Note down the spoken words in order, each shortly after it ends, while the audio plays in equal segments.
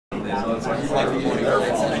Welcome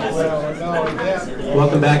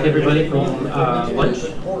back, everybody, from lunch.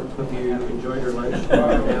 Hope you enjoyed your lunch.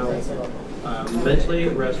 Now, mentally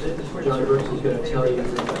rested. John Brooks is going to tell you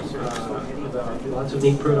about lots of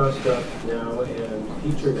neat ProDOS stuff now and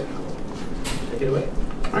future now. Take it away.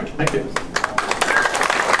 All right, thank you.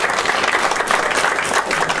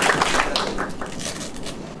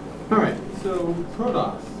 All right, so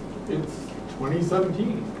ProDOS, it's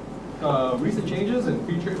 2017. Recent changes and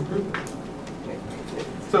feature improvements.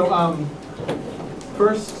 So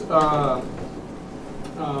first,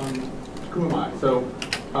 who am I? So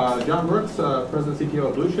John Brooks, President and CTO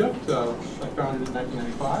of Blue Shift. I founded in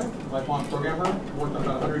 1995. Lifelong programmer, worked on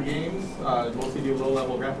about 100 games. Mostly do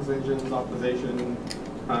low-level graphics engines, optimization,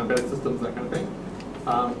 embedded systems, that kind of thing.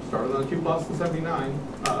 Started on 2+ in '79.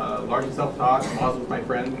 Largely self-taught. Moz was my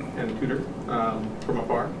friend and tutor from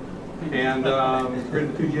afar. And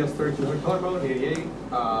created the 2GS 3200 color mode in '88.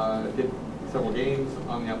 Did several games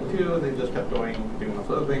on the Apple II, and then just kept going, doing lots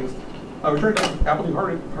of other things. Returned to Apple II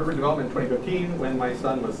hardware development in 2015 when my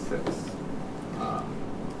son was 6.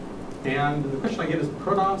 And the question I get is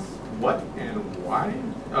ProDOS, what and why?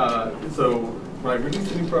 So when I released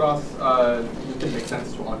the new ProDOS, it didn't make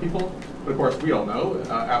sense to a lot of people. But of course, we all know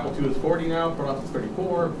Apple II is 40 now, ProDOS is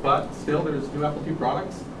 34, but still there's new Apple II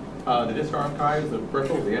products. The disk archives, the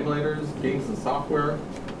peripherals, the emulators, games and software,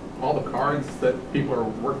 all the cards that people are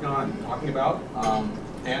working on and talking about,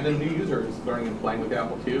 and then new users learning and playing with the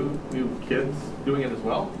Apple II, new kids doing it as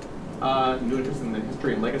well, new interest in the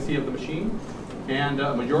history and legacy of the machine, and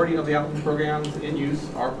a majority of the Apple II programs in use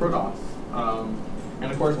are ProDOS.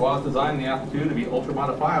 And of course, while it's designed in the Apple II to be ultra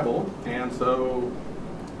modifiable, and so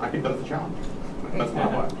I think that's a challenge. That's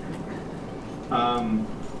not why.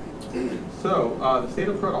 So the state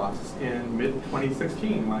of ProDOS in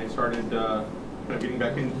mid-2016, when I started kind of getting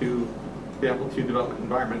back into the Apple II development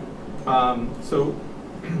environment. So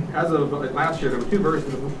as of last year, there were 2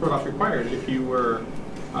 versions of ProDOS required if you were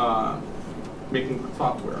making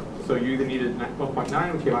software. So you either needed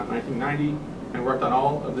 12.9, which came out in 1990, and worked on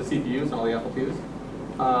all of the CPUs and all the Apple IIs,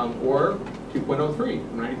 or 2.03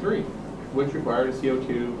 from '93, which required a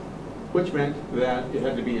CO2, which meant that it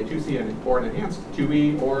had to be a 2C or an enhanced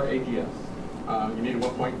 2E or AGS. You needed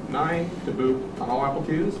 1.9 to boot on all Apple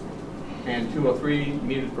IIs, and 203 you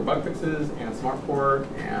needed for bug fixes and SmartPort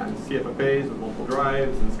and CFFAs with multiple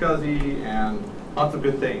drives and SCSI and lots of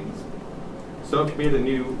good things. So if you made a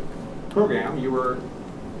new program, you were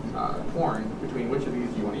torn between which of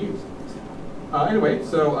these you want to use. Anyway,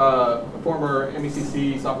 so a former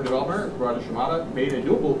MECC software developer, Roger Shimada, made a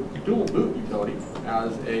dual boot utility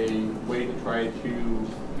as a way to try to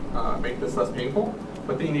make this less painful.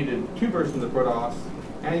 But then you needed 2 versions of ProDOS,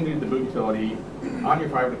 and you needed the boot utility on your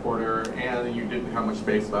 5 1/4, and you didn't have much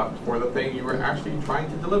space left for the thing you were actually trying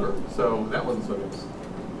to deliver. So that wasn't so good.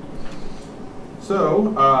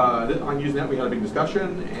 So on Usenet, we had a big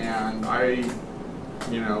discussion, and I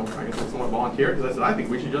guess I somewhat volunteered because I said, I think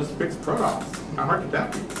we should just fix ProDOS. How hard could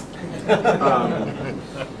that be?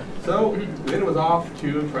 So then it was off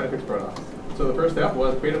to try to fix ProDOS. So the first step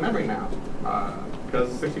was create a memory map. Because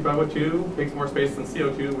 6502 takes more space than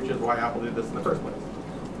CO2, which is why Apple did this in the first place.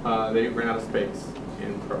 They ran out of space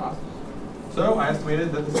in ProDOS. So I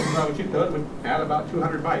estimated that the 6502 code would add about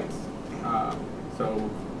 200 bytes. So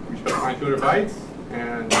we should find 200 bytes,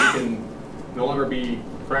 and we can no longer be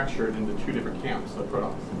fractured into 2 different camps of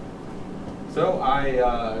ProDOS. So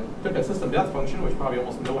I took a system death function, which probably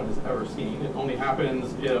almost no one has ever seen. It only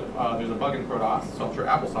happens if there's a bug in ProDOS, so I'm sure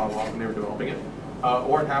Apple saw it when they were developing it.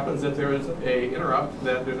 Or it happens if there is an interrupt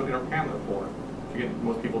that there's no interrupt handler for. Again,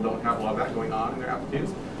 most people don't have a lot of that going on in their Apple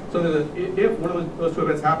IIs. So that if one of those 2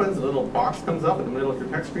 events happens, a little box comes up in the middle of your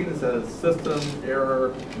text screen that says system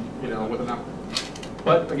error, with a number.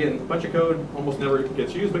 But again, a bunch of code almost never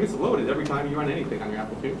gets used, but gets loaded every time you run anything on your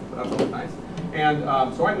Apple II. So that's always nice. And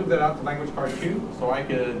so I moved that out to language card 2, so I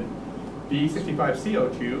could be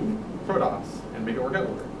 65CO2 ProDOS and make it work out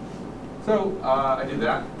over. So I did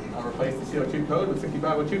that. I replaced the CO2 code with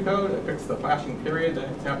 6502 code. I fixed the flashing period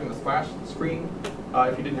that's happening on the splash screen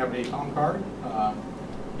if you didn't have an ACOM card.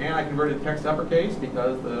 And I converted text to uppercase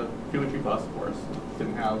because the 2 and 2 plus, of course,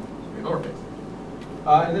 didn't have a lowercase.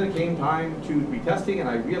 And then it came time to be testing, and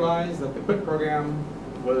I realized that the quick program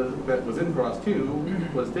that was in ProDOS 2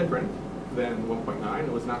 was different than 1.9.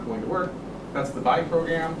 It was not going to work. That's the BY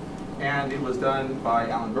program, and it was done by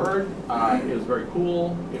Alan Bird. It was very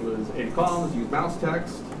cool. It was 8 columns, used mouse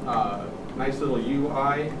text, nice little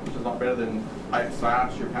UI, which is a lot better than type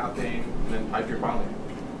slash your path name and then type your file name,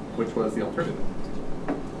 which was the alternative.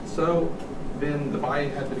 So then the BY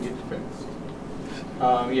had to get fixed.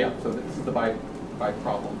 So this is the BY byte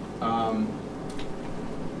problem.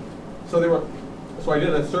 So I did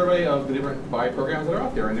a survey of the different byte programs that are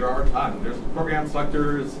out there, and there are a ton. There's program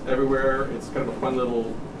selectors everywhere. It's kind of a fun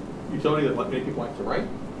little utility that many people like to write.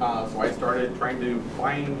 So I started trying to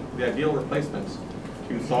find the ideal replacement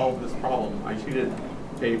to solve this problem. I needed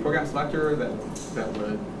a program selector that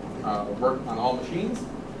would work on all machines,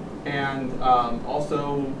 and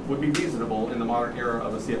also would be reasonable in the modern era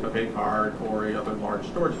of a CFFA card or a other large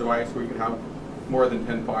storage device where you could have more than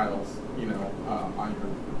 10 files, on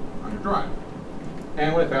your drive.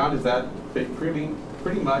 And what I found is that they pretty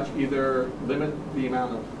much either limit the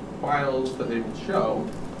amount of files that they will show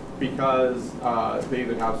because they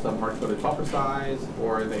either have some hard-coded buffer size,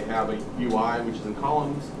 or they have a UI which is in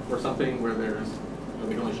columns, or something where there's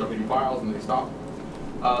they can only show 80 files and they stop.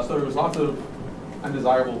 So there was lots of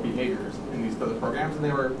undesirable behaviors in these other programs, and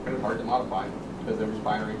they were kind of hard to modify because they were just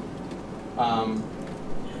binary.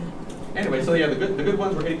 Anyway, so yeah, the good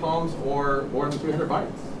ones were 8 columns or more than 300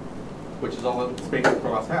 bytes, which is all the space that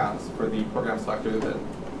ProDOS has for the program selector that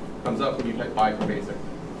comes up when you type byte for basic.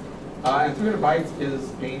 And 300 bytes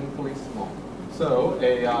is painfully small. So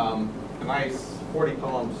a nice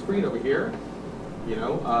 40-column screen over here,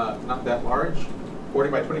 not that large, 40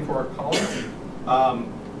 by 24 columns.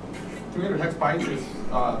 300 hex bytes is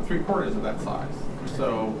 3/4 of that size.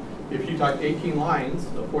 So if you type 18 lines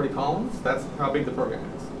of 40 columns, that's how big the program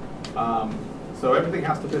is. So everything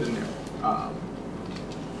has to fit in there.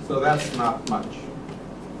 So that's not much.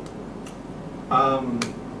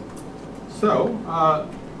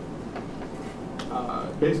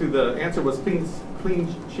 Basically the answer was clean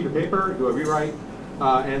sheet of paper, do a rewrite,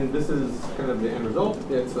 and this is kind of the end result.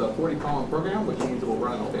 It's a 40-column program, which means it will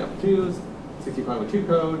run all the Apple IIs, 6502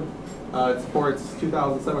 code. It supports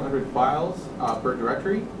 2,700 files per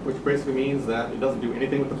directory, which basically means that it doesn't do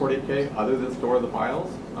anything with the 48K other than store the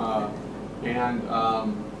files. And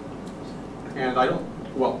I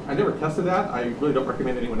never tested that. I really don't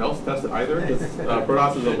recommend anyone else test it either, because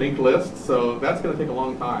ProDOS is a linked list, so that's going to take a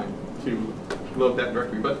long time to load that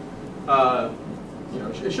directory. But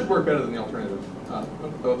it should work better than the alternative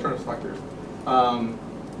selectors.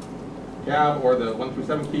 Tab or the 1 through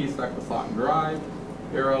 7 keys select the slot and drive.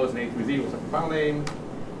 Arrows and A through Z will select the file name.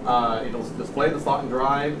 It'll display the slot and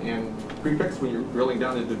drive and prefix when you're drilling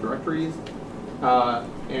down into directories.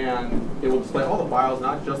 And it will display all the files,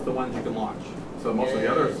 not just the ones you can launch. So most of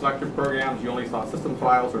the other selected programs, you only saw system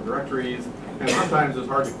files or directories, and sometimes it's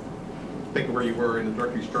hard to think of where you were in the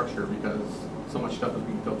directory structure because so much stuff is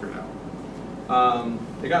being filtered out.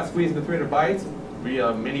 It got squeezed into 300 bytes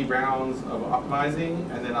via many rounds of optimizing,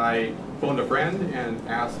 and then I phoned a friend and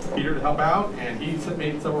asked Peter to help out, and he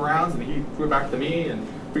made several rounds, and he threw it back to me, and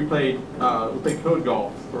we played code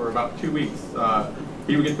golf for about 2 weeks.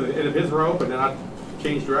 He would get to the end of his rope, and then I'd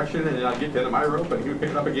change direction, and then I'd get to the end of my rope, and he would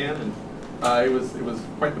pick it up again, and it was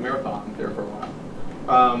quite the marathon there for a while.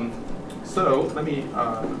 So let me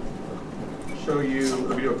show you.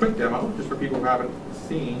 Let me do a quick demo just for people who haven't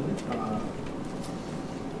seen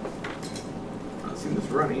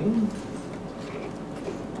this running.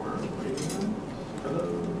 Hello.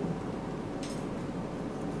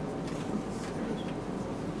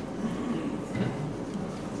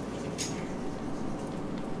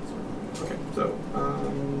 Okay, so all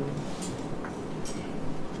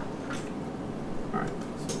right,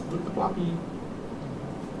 so boot the floppy.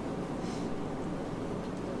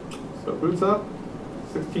 So it boots up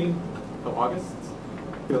 16th of August,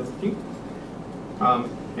 2016.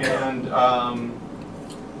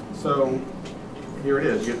 So here it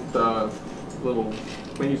is. You get the little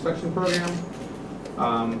menu section program,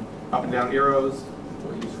 up and down arrows,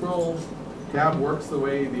 where you scroll. Tab works the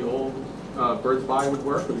way the old Bird's Eye would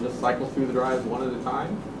work. It would just cycle through the drives one at a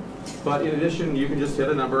time. But in addition, you can just hit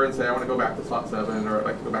a number and say, I want to go back to slot 7, or I'd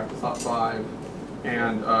like to go back to slot 5.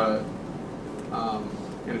 And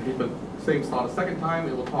if you put the same slot a second time,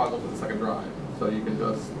 it will toggle to the second drive. So you can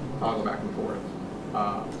just toggle back and forth.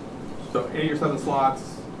 So 8 or 7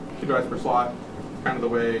 slots, 2 drives per slot, kind of the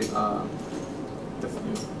way,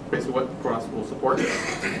 basically what ProDOS will support.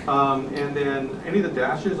 And then any of the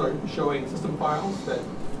dashes are showing system files that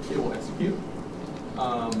it will execute.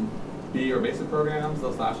 B or basic programs,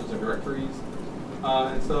 those slashes are directories.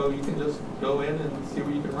 And so you can just go in and see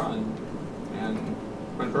what you can run. And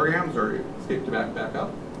run programs or escape to back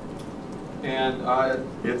up. And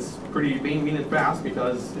it's pretty lean, mean, and fast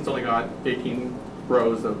because it's only got 18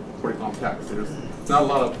 rows of 40-column text. So there's not a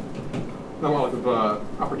lot of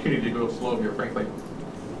opportunity to go slow here, frankly.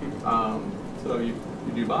 So you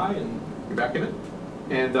do buy and you're back in it.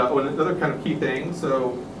 And another kind of key thing,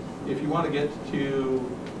 so if you want to get to,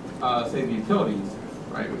 say, the utilities,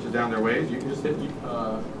 right, which is down their ways, you can just hit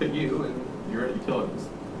U and you're at utilities.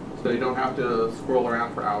 So you don't have to scroll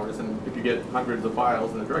around for hours, and if you get hundreds of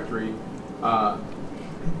files in a directory,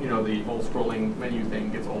 you know, the whole scrolling menu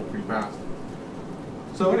thing gets old pretty fast.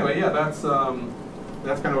 So anyway, yeah, that's kind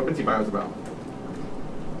of what BitsyBy was about.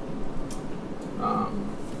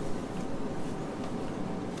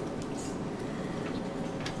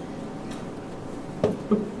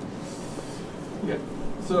 Yeah.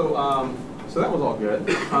 So that was all good,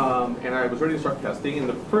 and I was ready to start testing. And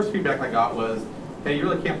the first feedback I got was, "Hey, you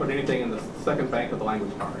really can't put anything in the second bank of the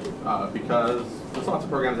language card because there's lots of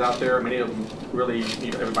programs out there. Many of them really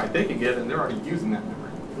need every byte they can get, and they're already using that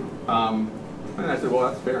memory." And I said, "Well,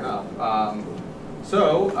 that's fair enough."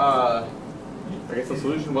 I guess the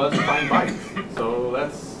solution was to find bytes. So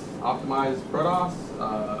let's optimize ProDOS,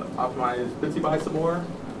 optimize BitsyBy some more,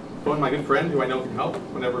 phone my good friend who I know can help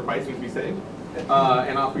whenever bytes need to be saved,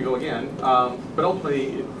 and off we go again. But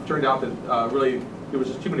ultimately, it turned out that really there was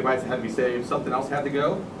just too many bytes that had to be saved. Something else had to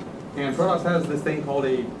go. And ProDOS has this thing called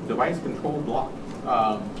a device control block.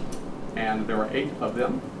 And there are 8 of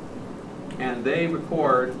them. And they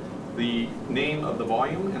record the name of the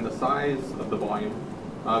volume and the size of the volume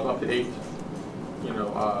of up to 8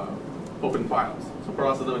 open files. So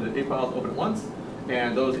ProDOS is limited to 8 files open at once,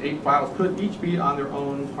 and those 8 files could each be on their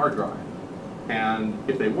own hard drive. And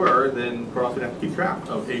if they were, then ProDOS would have to keep track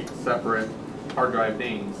of 8 separate hard drive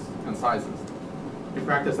names and sizes. In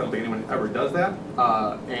practice, I don't think anyone ever does that,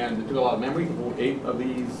 and it took a lot of memory to hold 8 of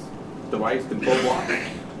these device control blocks.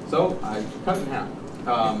 So I cut it in half.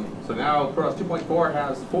 So now ProDOS 2.4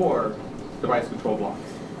 has 4 device control blocks.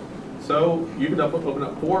 So you can open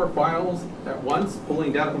up 4 files at once,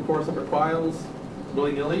 pulling data from 4 separate files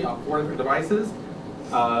willy-nilly on 4 different devices.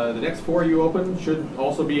 The next 4 you open should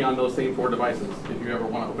also be on those same 4 devices if you ever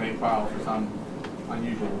want to open 8 files for some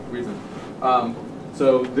unusual reason.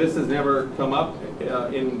 So this has never come up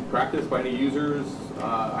in practice by any users.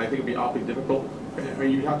 I think it'd be awfully difficult. I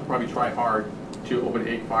mean, you'd have to probably try hard to open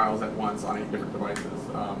 8 files at once on 8 different devices.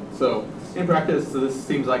 So in practice, this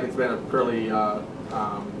seems like it's been a fairly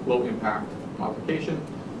low impact modification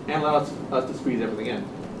and allows us to squeeze everything in.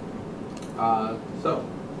 So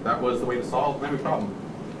that was the way to solve the memory problem.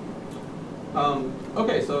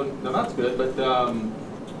 Okay, so now that's good, but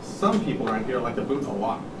some people around here like to boot a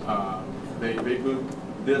lot. They boot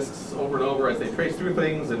disks over and over as they trace through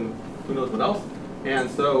things and who knows what else. And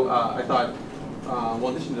so I thought, well,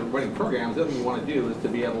 in addition to running programs, the other thing you want to do is to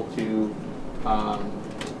be able to,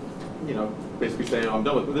 basically say, oh, I'm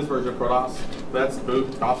done with this version of ProDOS, let's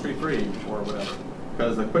boot DOS 3.3 or whatever.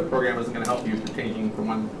 Because a quick program isn't going to help you if you're changing from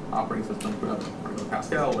one operating system to another, or to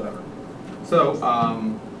Pascal, whatever. So,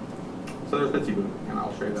 so there's BitsyBoot, and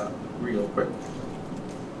I'll show you that real quick.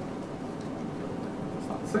 It's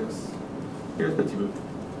not 6. Here's BitsyBoot.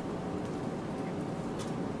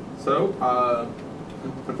 So,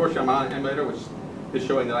 unfortunately, I'm on an emulator, which is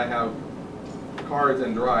showing that I have cards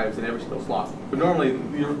and drives in every single slot. But normally,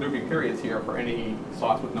 there would be periods here for any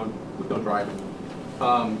slots with no drive in them.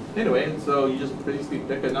 Anyway, so you just basically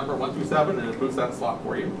pick a number 1 through 7, and it boots that slot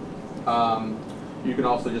for you. You can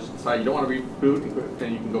also just decide you don't want to reboot,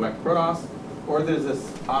 and you can go back to ProDOS. Or there's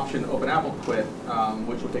this option, Open Apple Quit,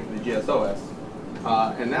 which will take you to GSOS.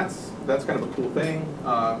 And that's kind of a cool thing.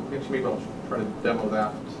 Actually, maybe I'll try to demo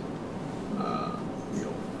that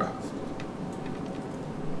real fast.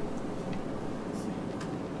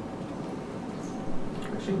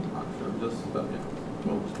 Actually, not sure. Just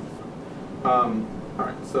all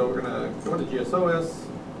right, so we're going to go into GSOS,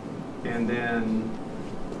 and then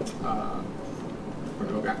we're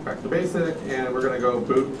going to go back to basic, and we're going to go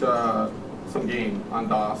boot some game on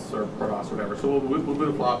DOS or ProDOS or whatever. So we'll boot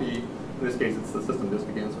a floppy. In this case, it's the system disk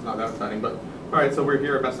again, so it's not that exciting. But all right, so we're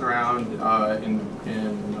here messing around in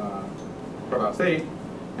ProDOS 8,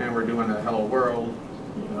 and we're doing a hello world,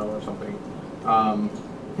 or something. Yeah,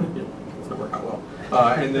 it's not working out well.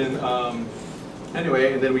 And then.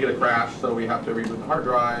 Anyway, and then we get a crash, so we have to reboot the hard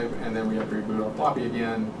drive, and then we have to reboot our floppy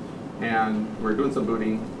again, and we're doing some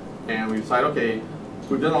booting, and we decide, okay,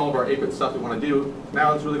 we've done all of our 8-bit stuff we want to do,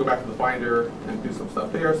 now let's really go back to the Finder and do some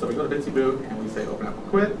stuff there. So we go to BitsyBoot, and we say Open Apple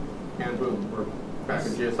Quit, and boom, we're back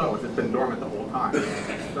in GSOS. It's been dormant the whole time,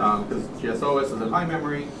 because GSOS is in high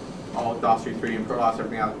memory, all DOS 3.3 and ProDOS,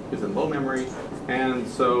 everything else is in low memory, and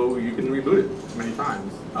so you can reboot it many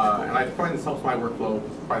times. And I find this helps my workflow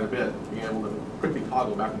quite a bit, being able to quickly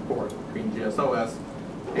toggle back and forth between GSOS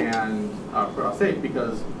and ProDOS 8,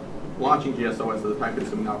 because launching GSOS is a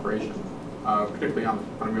time-consuming operation, particularly on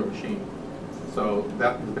a real machine. So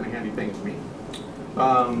that has been a handy thing for me.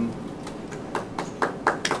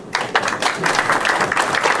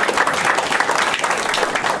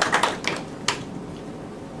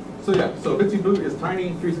 So yeah, so Bitsy boot is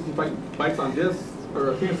tiny, 365 bytes on disk,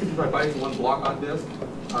 or 365 bytes in one block on disk.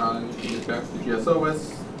 You can use back to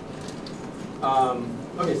GSOS.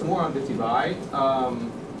 Okay, some more on Bitsy Buy.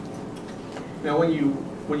 Now when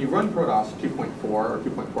you run ProDOS 2.4 or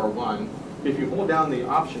 2.41, if you hold down the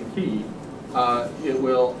Option key, it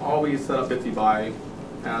will always set up Bitsy Buy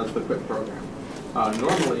as the quit program.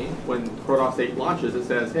 Normally, when ProDOS 8 launches, it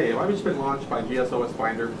says, hey, have I just been launched by GSOS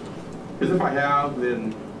Finder? Because if I have,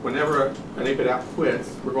 then whenever an 8-bit app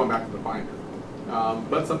quits, we're going back to the Finder.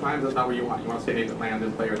 But sometimes that's not what you want. You want to stay in 8-bit land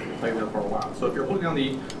and play there for a while. So if you're holding down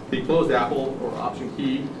the closed Apple or Option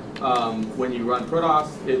key, when you run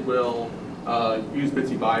ProDOS, it will use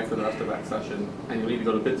Bitsy Buy for the rest of that session, and you'll need to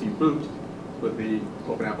go to Bitsy boot with the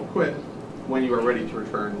Open Apple quit when you are ready to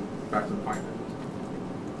return back to the Finder.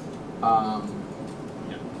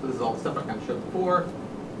 So this is all the stuff I kind of showed before.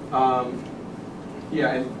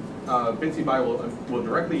 Bitsy Buy will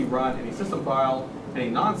directly run any system file. Any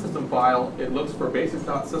non-system file, it looks for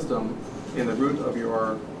basic.system in the root of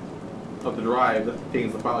the drive that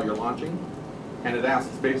contains the file you're launching, and it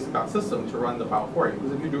asks basic.system to run the file for you.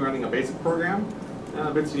 Because if you're running a basic program,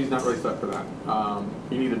 Bitsy is not really set for that.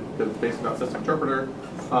 You need the basic.system interpreter.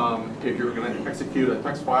 If you're going to execute a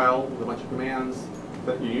text file with a bunch of commands,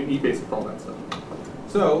 that you need basic for all that stuff.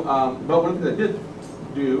 So, but one thing I did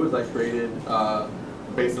do is I created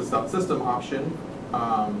basis.system option,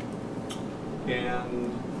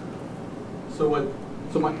 and so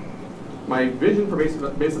my vision for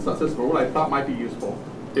basis.system, or what I thought might be useful,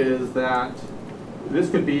 is that this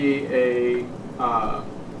could be a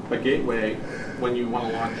gateway when you want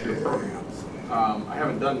to launch your programs. I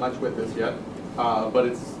haven't done much with this yet, but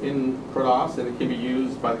it's in ProDOS and it can be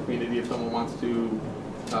used by the community if someone wants to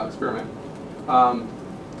experiment.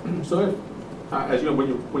 So if, as you know,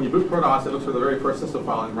 when you boot ProDOS, it looks for the very first system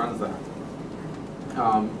file and runs that.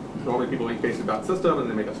 Normally people make basis.system and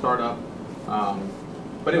they make a startup.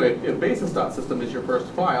 But anyway, if basis.system is your first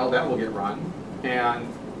file, that will get run, and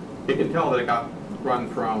it can tell that it got run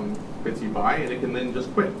from Bitsy Buy, and it can then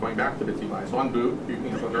just quit, going back to Bitsy Buy. So on boot, you can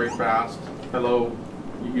have a very fast, hello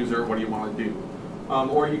user, what do you want to do?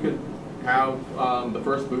 Or you could have the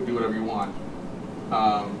first boot do whatever you want.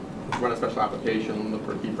 Run a special application, look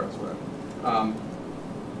for a key press, whatever.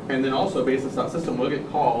 And then also basis.system will get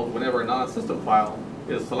called whenever a non-system file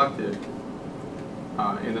is selected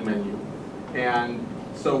in the menu. And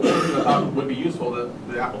so one thing I thought would be useful, that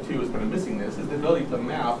the Apple II is kind of missing this, is the ability to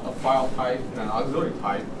map a file type and an auxiliary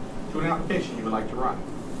type to an application you would like to run.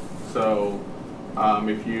 So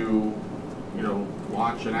if you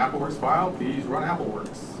launch an AppleWorks file, please run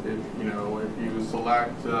AppleWorks. If you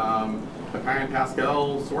select a Cayenne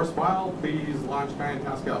Pascal source file, please launch Cayenne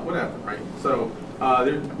Pascal, whatever, right? So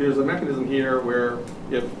there's a mechanism here where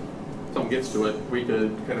if someone gets to it, we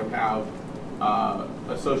could kind of have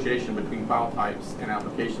association between file types and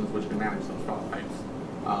applications which can manage those file types.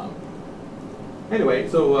 Anyway,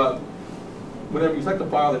 so whenever you select a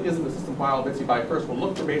file that isn't a system file, Bitsy Buy first will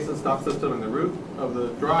look for basis.system in the root of the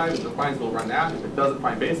drive. If it finds, it will run that. If it doesn't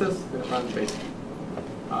find basis, then it runs basis.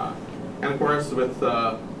 And of course, with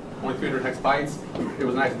only 300 hex bytes, it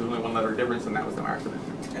was nice that there was only one letter difference, and that was no accident.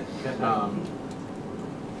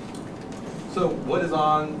 So what is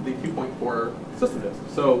on the 2.4 system disk?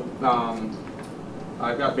 So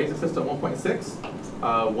I've got basic system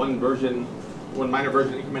 1.6, one minor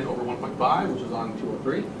version increment over 1.5, which is on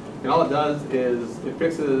 203. And all it does is it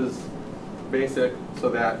fixes BASIC so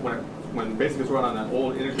that when BASIC is run on an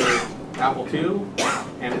old integrated Apple II,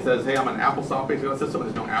 and it says, hey, I'm an AppleSoft basic system,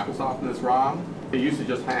 and there's no AppleSoft in this ROM, it used to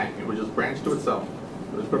just hang. It would just branch to itself.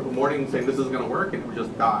 It would put a warning saying this isn't going to work, and it would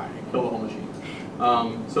just die, kill the whole machine.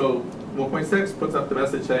 So 1.6 puts up the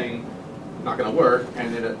message saying, not going to work,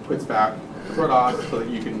 and then it quits back to ProDOS so that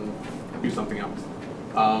you can do something else.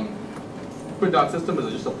 Quit.system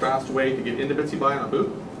is just a fast way to get into Bitsy Buy on a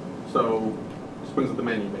boot. So just brings up the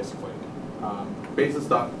menu, basically.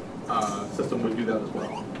 Basis.system would do that as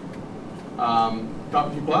well.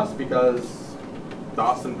 Copy Plus, because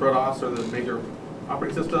DOS and ProDOS are the major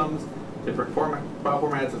operating systems, different file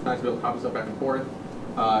formats, it's nice to be able to copy stuff back and forth,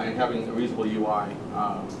 and having a reasonable UI.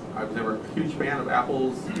 I was never a huge fan of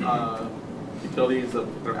Apple's utilities of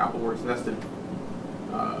AppleWorks nested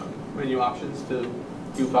menu options to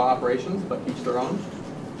do file operations, but each their own.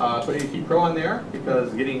 Put AT Pro on there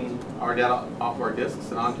because getting our data off of our disks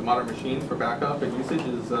and onto modern machines for backup and usage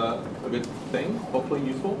is a good thing, hopefully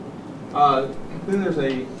useful. Then there's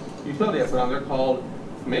a utility I put on there called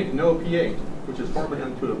Make No P8, which is horribly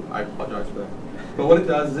unintuitive. I apologize for that. But what it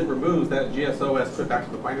does is it removes that GSOS put back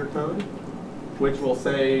to the Finder code, which will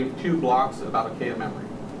save 2 blocks about a K of memory.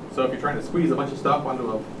 So if you're trying to squeeze a bunch of stuff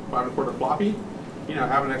onto a 5¼ floppy, you know,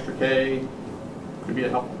 having an extra K could be a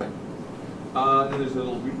helpful thing. And then there's a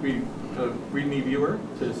little README viewer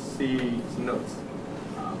to see some notes.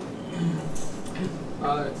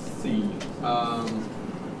 Let's see.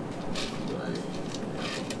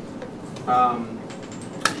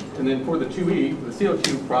 And then for the 2E, the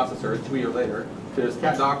CO2 processor, 2E or later, there's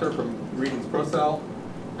Cat Doctor from Readings ProCell,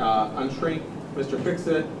 Unshrink, Mr.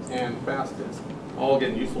 Fixit, and Fastest. All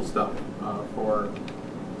again useful stuff for,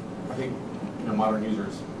 I think, you know, modern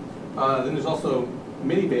users. Then there's also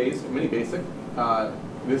Mini Basic.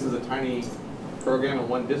 This is a tiny program in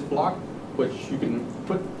one disk block, which you can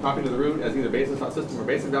copy to the root as either basis.system or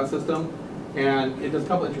basic.system. And it does a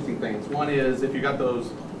couple interesting things. One is if you got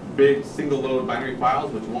those big single load binary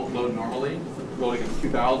files, which won't load normally, loading at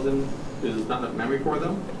 2000 is not enough memory for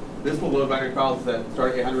them. This will load binary files that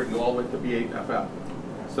start at 800 and go all the way to B8FF.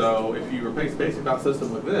 So if you replace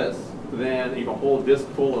basic.system with this, then you have a whole disk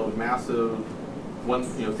full of massive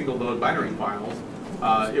single load binary files.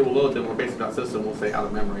 It will load them where basic.system will say out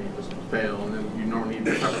of memory, just fail, and then you normally need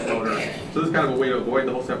a separate loader. So this is kind of a way to avoid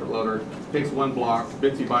the whole separate loader. It takes one block,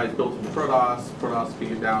 bitsy bytes built into ProDOS. ProDOS can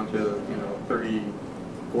get down to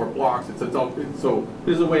 34 blocks. So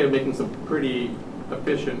this is a way of making some pretty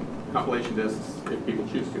efficient compilation disks if people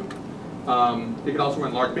choose to. It can also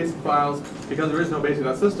run large basic files. Because there is no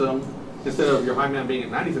basic.system, instead of your high man being at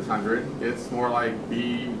 9600, it's more like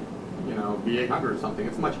B800 or something.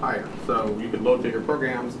 It's much higher. So you can load bigger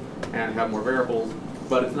programs and have more variables,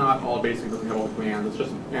 but it's not all basic, it doesn't have all the commands. It's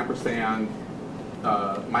just an ampersand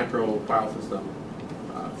micro file system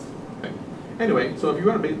thing. Anyway, so if you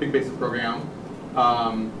run a big basic program,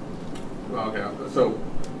 so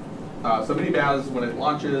Minibaz, when it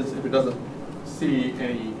launches, if it doesn't see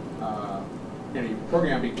any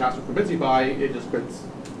program being passed from bitsy it just quits.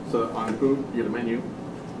 So on boot, you get a menu.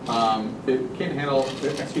 It can't handle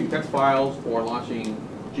executing text files or launching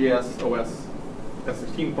GS, OS,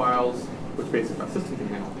 S16 files, which basic.system can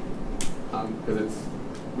handle, because it's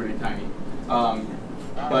really tiny. But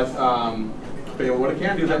what it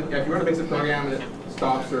can do is that if you run a basic program and it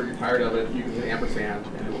stops or you're tired of it, you can hit ampersand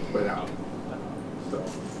and it will quit out. So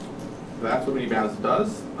that's what Minibaz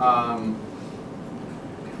does.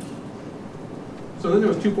 So then there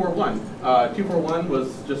was 241. 241 was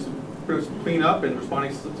just clean up and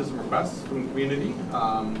responding to some requests from the community.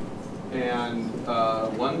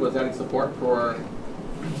 One was adding support for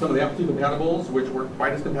some of the Apple II compatibles, which weren't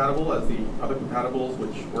quite as compatible as the other compatibles,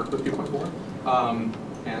 which worked with 2.4.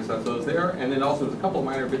 And so that's those there. And then also there's a couple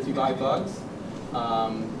minor bitsy by bugs.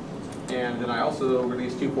 And then I also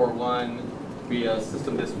released 241 via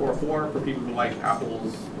System Disk 4.4 for people who like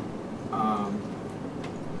Apple's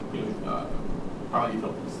file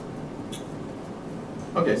utilities.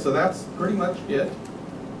 Okay, so that's pretty much it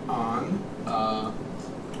on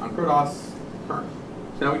ProDOS current.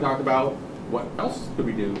 So now we talk about what else could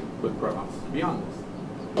we do with ProDOS beyond this.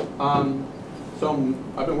 So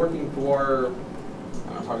I've been working for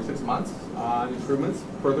probably 6 months on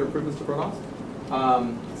further improvements to ProDOS.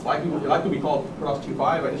 It's likely to be called ProDOS 2.5.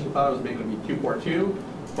 I initially thought it was going to be 2.4.2,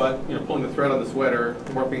 but pulling the thread on the sweater,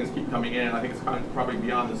 more things keep coming in. I think it's probably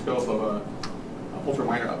beyond the scope of a ultra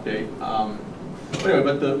minor update. But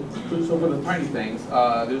anyway, so for the tiny things,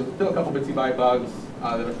 there's still a couple bitsy by bugs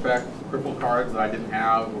that affect peripheral cards that I didn't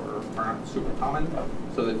have or are not super common.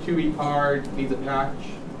 So the 2E card needs a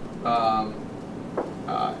patch,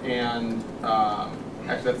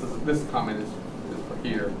 actually this comment is for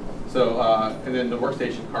here. So and then the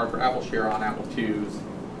workstation card for Apple Share on Apple IIs,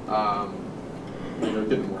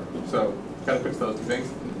 didn't work. So got to fix those two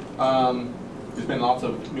things. There's been lots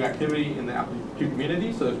of new activity in the Apple II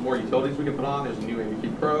community, so there's more utilities we can put on. There's a new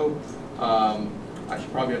AVQ Pro. I should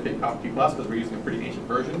probably update Copy II Plus because we're using a pretty ancient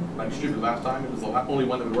version. I distributed last time. It was the only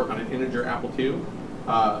one that would work on an integer Apple II.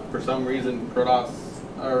 For some reason, ProDOS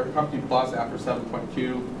or Copy II Plus after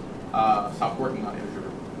 7.2 stopped working on integer.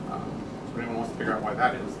 So if anyone wants to figure out why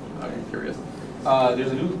that is, I'm curious.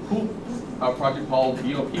 There's a new cool project called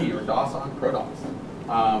DOP or DOS on ProDOS.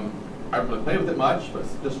 I haven't really played with it much, but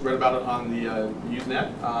just read about it on the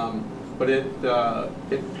Usenet. But it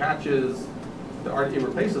patches, it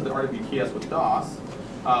replaces the RWTS with DOS,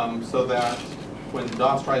 so that when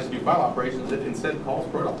DOS tries to do file operations, it instead calls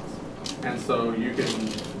ProDOS. And so you can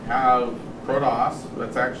have ProDOS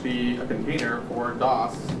that's actually a container for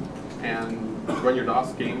DOS and run your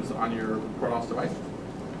DOS games on your ProDOS device.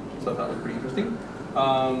 So that was pretty interesting.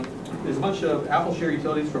 There's a bunch of Apple Share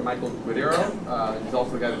utilities from Michael Guidero. He's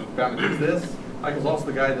also the guy that founded this. Michael's also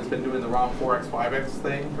the guy that's been doing the ROM 4X, 5X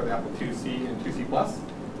thing for the Apple IIc and IIc Plus.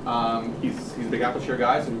 He's a big Apple Share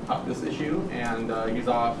guy, so we popped this issue, and he's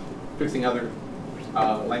off fixing other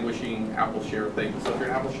languishing Apple Share thing. So if you're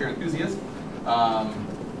an Apple Share enthusiast,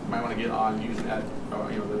 you might want to get on using that, the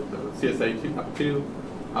CSA 2.2,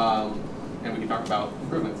 and we can talk about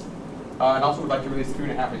improvements. And also, we'd like to release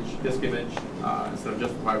 3.5-inch disk image instead of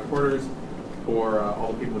just 5 quarters for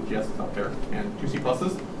all the people with GSs out there and 2 C++.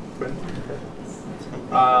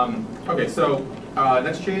 Okay, so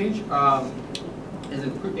next change is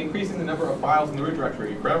increasing the number of files in the root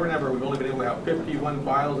directory. Forever and ever, we've only been able to have 51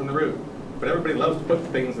 files in the root. But everybody loves to put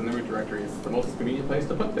things in the root directory. It's the most convenient place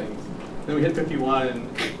to put things. Then we hit 51, and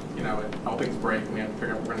all things break, and we have to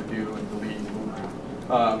figure out what we're going to do and delete and move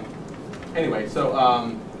around. Anyway, so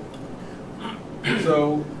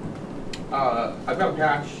I've got a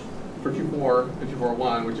patch for 2.4 and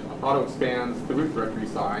 2.4.1, which auto expands the root directory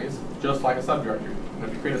size, just like a subdirectory. And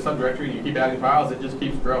if you create a subdirectory and you keep adding files, it just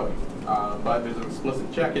keeps growing. But there's an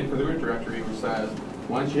explicit check-in for the root directory which says,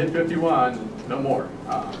 once you hit 51, no more.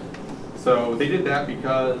 So they did that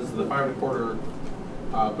because the 5 1/4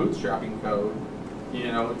 bootstrapping code,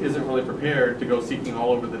 isn't really prepared to go seeking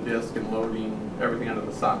all over the disk and loading everything under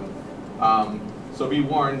the sun. So be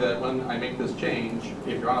warned that when I make this change,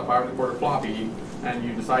 if you're on a 5 1/4 floppy and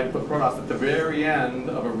you decide to put ProDOS at the very end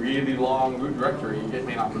of a really long root directory, it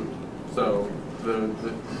may not boot. So the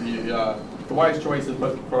wise choice is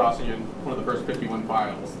put ProDOS in one of the first 51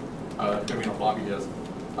 files. It's going to be on a floppy disk.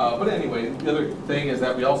 But anyway, the other thing is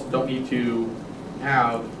that we also don't need to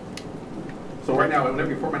have, so right now, whenever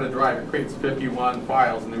you format a drive, it creates 51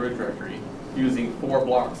 files in the root directory using 4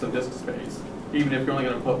 blocks of disk space, even if you're only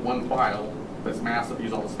going to put 1 file that's massive,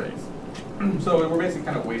 use all the space. So we're basically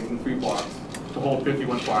kind of wasting 3 blocks to hold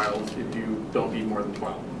 51 files if you don't need more than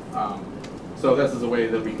 12. So this is a way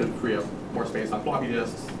that we could free up more space on floppy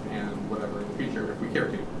disks and whatever in the future if we care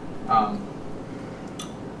to.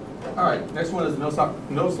 All right, next one is no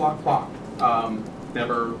slot clock.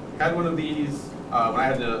 Never had one of these. When I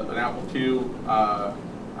had an Apple II,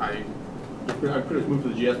 I could have moved to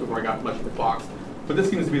the GS before I got much of the clocks. But this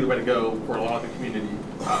seems to be the way to go for a lot of the community.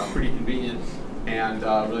 Pretty convenient and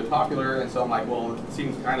really popular. And so I'm like, well, it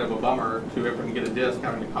seems kind of a bummer to everyone get a disk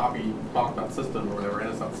having to copy clock.system or whatever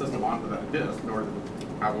NS.system onto that disk in order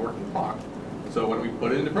to have a working clock. So when we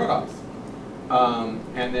put it into ProDOS.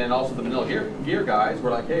 And then also the vanilla gear guys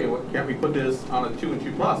were like, hey, can't we put this on a 2 and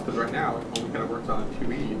 2 plus? Because right now it only kind of works on a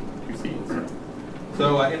 2E and 2C.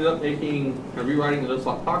 So I ended up rewriting the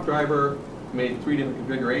no-slot clock driver, made 3 different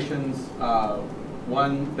configurations.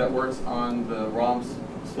 One that works on the ROM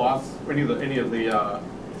slots, any of the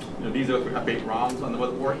these are F8 ROMs on the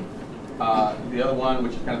motherboard. The other one,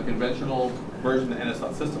 which is kind of the conventional version that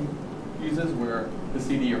NS.system uses, where the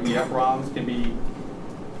CD or EF ROMs can be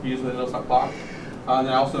used with a no-slot clock. And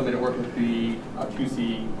then I also made it work with the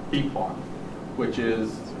 2C beep clock, which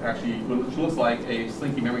looks like a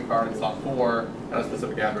Slinky memory card in slot 4 at a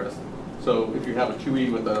specific address. So if you have a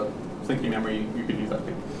 2E with a Slinky memory, you could use that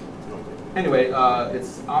too. Anyway,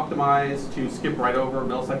 it's optimized to skip right over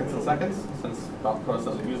milliseconds and seconds, since ProDOS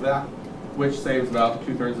doesn't use that, which saves about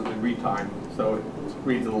 2/3 of the read time. So it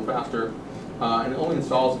reads a little faster. And it only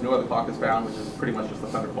installs if no other clock is found, which is pretty much just the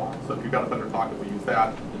Thunder clock. So if you've got a Thunder clock, it will use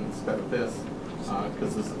that instead of this,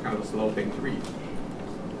 because this is kind of a slow thing to read.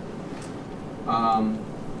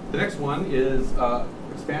 The next one is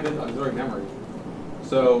expanded auxiliary memory.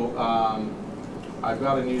 So I've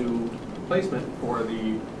got a new placement for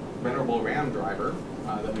the venerable RAM driver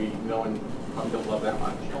that we know and probably don't love that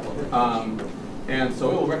much. And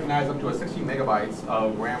so it will recognize up to a 16 megabytes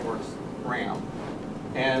of RAMWorks RAM.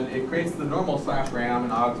 And it creates the normal /RAM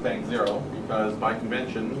and aux-bang 0, because by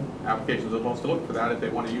convention, applications are supposed to look for that if they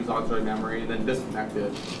want to use auxiliary memory and then disconnect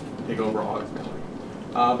it and take over aux memory.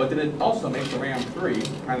 But then it also makes a RAM 3,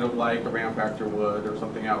 kind of like a RAM factor would or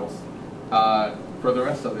something else, for the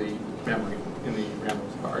rest of the memory in the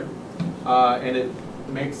RAMWorks card. And it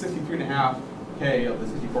makes 63.5K of the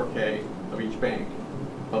 64K of each bank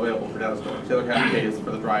available for data storage. The other half K is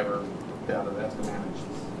for the driver data that has to manage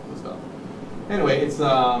the stuff. Anyway, it's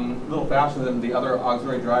a little faster than the other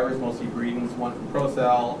auxiliary drivers, mostly Breeding's one from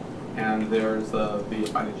ProCell, and there's the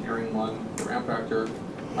Fine Engineering one, the RAM factor.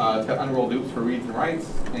 It's got unrolled loops for reads and writes,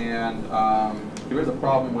 and there is a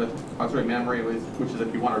problem with auxiliary memory, which is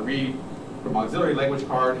if you want to read from auxiliary language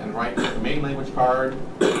card and write to the main language card,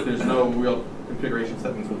 there's no real configuration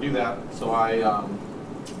settings will do that. So I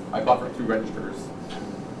buffer through registers and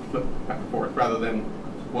flip back and forth, rather than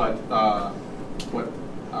what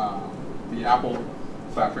the Apple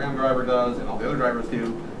 /RAM driver does and all the other drivers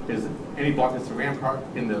do, is any block that's a RAM card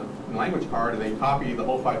in the language card, and they copy the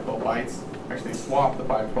whole 512 bytes, actually swap the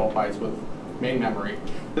 512 bytes with main memory,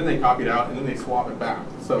 then they copy it out, and then they swap it back.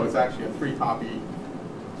 So it's actually a 3-copy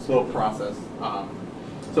slow process.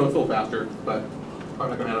 So it's a little faster, but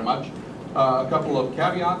probably not going to matter much. A couple of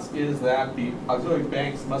caveats is that the auxiliary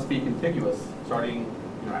banks must be contiguous, starting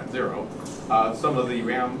at 0. Some of the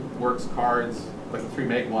RamWorks cards, like the 3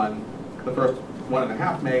 meg one, the first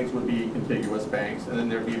 1.5 megs would be contiguous banks, and then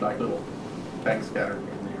there'd be like little banks scattered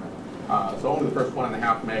in there. So only the first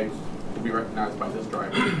 1.5 megs will be recognized by this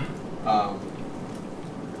driver.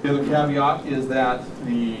 The other caveat is that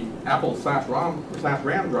the Apple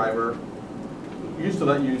 /RAM driver used to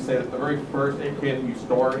let you say that the very first 8K that you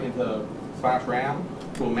store into /RAM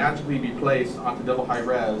will magically be placed onto double high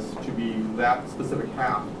res to be that specific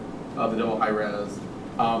half of the double high res.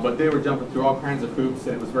 But they were jumping through all kinds of hoops,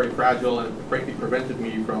 and it was very fragile, and it frankly prevented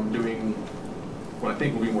me from doing what I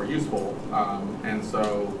think will be more useful. And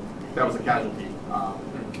so that was a casualty.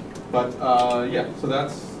 Yeah, so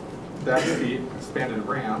that's the expanded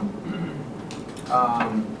RAM.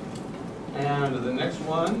 And the next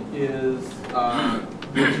one is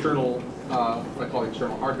the external, what I call the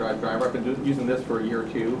external hard drive driver. I've been using this for a year or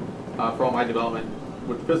two for all my development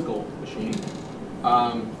with the physical machine.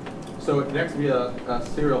 So it connects via a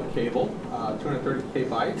serial cable, 230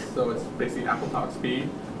 bytes, so it's basically AppleTalk speed.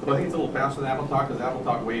 But I think it's a little faster than AppleTalk because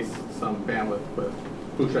AppleTalk wastes some bandwidth with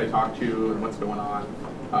who should I talk to and what's going on.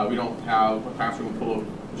 We don't have a classroom full of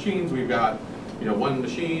machines. We've got one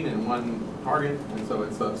machine and one target, and so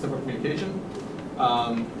it's a simple communication.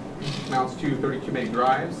 Mounts to 32 meg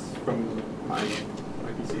drives from my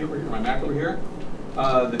PC over here, my Mac over here.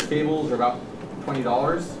 The cables are about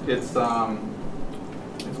 $20. It's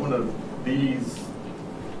one of these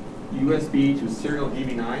USB to serial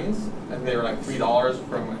DB9s, and they're like $3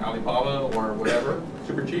 from Alibaba or whatever,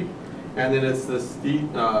 super cheap. And then it's this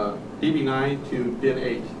DB9 to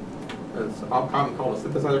DIN8. It's commonly called a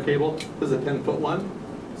synthesizer cable. This is a 10-foot one,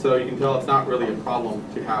 so you can tell it's not really a problem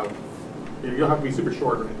to have. You don't have to be super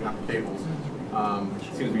short or anything on the cables.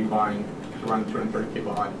 It seems to be fine to run 230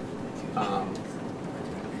 kb.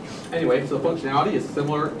 Anyway, so the functionality is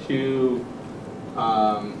similar to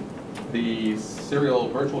the serial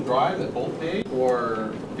virtual drive that Bolt made,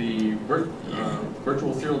 or the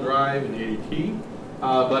virtual serial drive in ADT.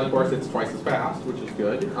 But of course, it's twice as fast, which is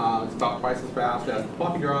good. It's about twice as fast as the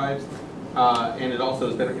floppy drives, and it also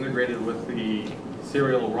is better integrated with the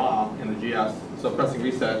serial ROM in the GS. So pressing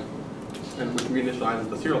reset, and which reinitializes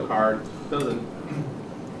the serial card, doesn't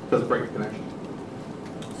break the connection.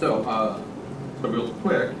 So, real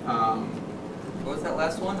quick. What was that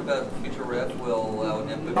last one about future ref will allow an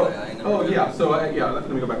input by I? Oh yeah. So let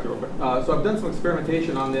me go back to it real quick. So I've done some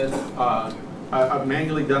experimentation on this. I've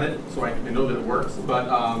manually done it, so I know that it works. But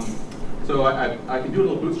so I can do a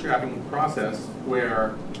little bootstrapping process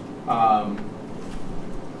where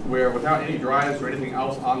without any drives or anything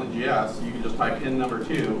else on the GS, you can just type in number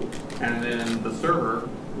 2, and then the server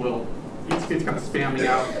will it's kind of spamming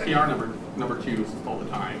out PR number 2s all the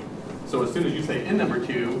time. So as soon as you say in number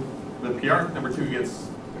 2, the PR number 2 gets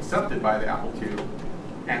accepted by the Apple II,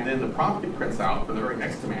 and then the prompt gets prints out for the very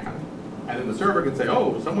next command. And then the server can say,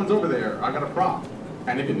 oh, someone's over there, I got a prompt.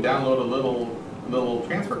 And it can download a little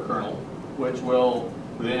transfer kernel, which will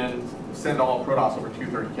then send all ProDOS over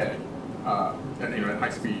 230K at high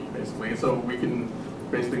speed, basically. And so we can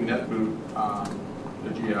basically net boot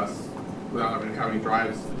the GS without having any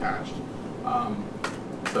drives attached.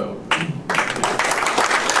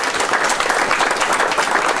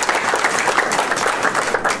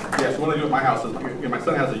 Yeah, so what I do at my house is, my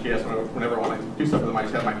son has a GS. Whenever I want to do something with I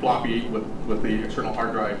just have my floppy with the external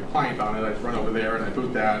hard drive client on it. I just run over there and I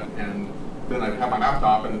boot that, and then I have my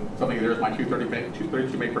laptop, and something there's my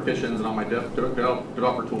 232 meg partitions and all my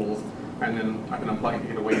developer tools, and then I can unplug and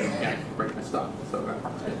take it away and can't break my stuff. So that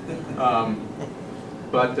part's good.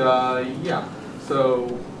 Yeah,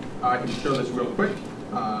 so I can show this real quick.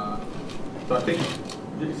 So I think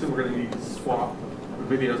we're going to need to swap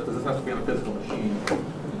videos because this has to be on a physical machine.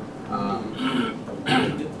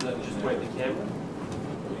 Just point the camera.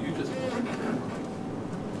 You just.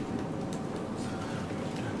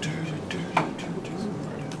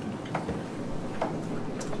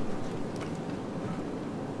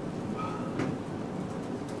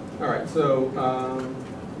 All right, so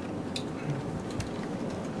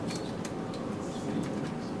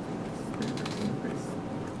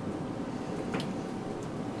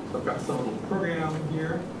I've got some little program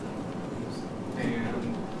here,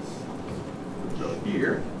 and go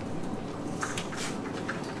here.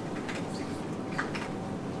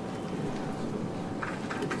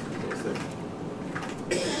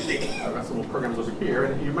 I've got some little programs over here,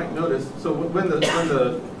 and you might notice. So when the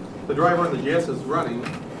driver on the GS is running,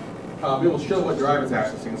 it will show what drive it's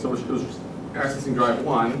accessing. So it was accessing drive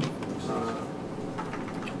 1.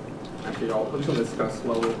 this one is kind of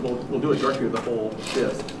slow. We'll do it directly with the whole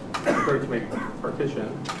disk. I'm going to make a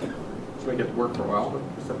partition to make it work for a while, but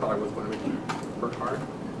I thought I was going to make it work hard.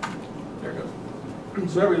 There it goes.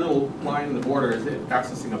 So every little line in the border is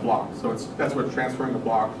accessing a block. So that's what transferring the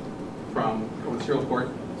block from over the serial port.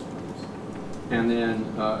 And then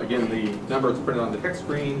again, the number that's printed on the text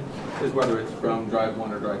screen is whether it's from drive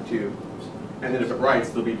 1 or drive 2. And then if it writes,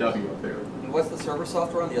 there'll be W up there. And what's the server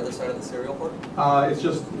software on the other side of the serial port? It's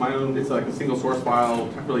just my own. It's like a single source file,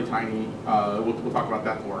 really tiny. We'll talk about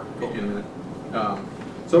that more in a minute.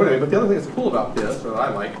 So anyway, but the other thing that's cool about this, or that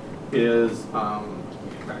I like, is kind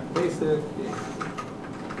of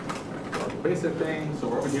basic thing. So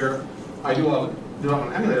we're over here. I do on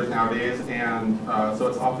emulators nowadays, and so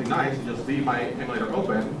it's awfully nice to just leave my emulator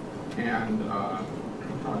open, and I'll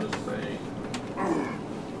just say.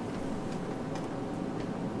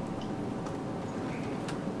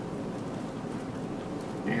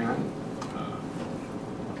 And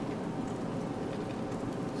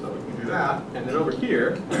so we can do that, and then over here,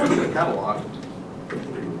 in the catalog,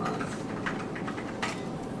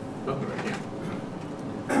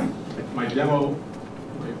 my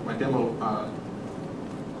demo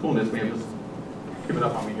coolness may have just given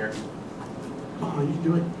up on me here. Oh, you can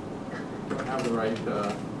do it. Do I have the right?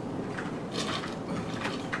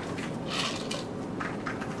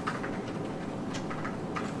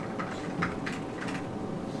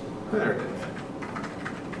 There it is.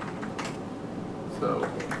 So,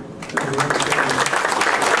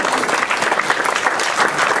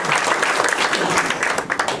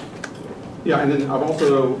 yeah, and then I've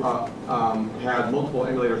also had multiple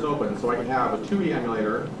emulators open, so I can have a 2E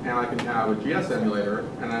emulator, and I can have a GS emulator,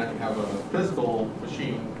 and I can have a physical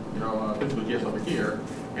machine, a physical GS over here,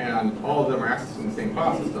 and all of them are accessing the same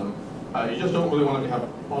file system. You just don't really want to have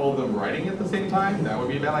all of them writing at the same time. That would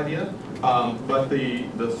be a bad idea. But the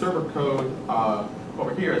server code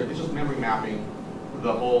over here is just memory mapping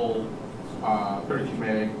the whole 32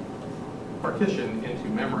 meg partition into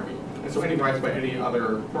memory. And so any writes by any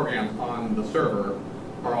other programs on the server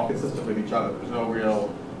are all consistent with each other. There's no real,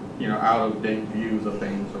 out-of-date views of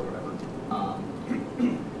things or whatever.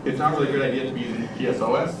 It's not really a good idea to be using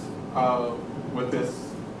GSOS with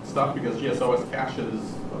this stuff because GSOS caches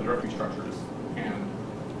the directory structures, and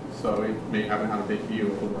so it may have an out-of-date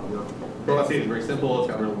view of overall work. ProDOS 8 is very simple.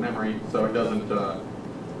 It's got real memory, so it doesn't.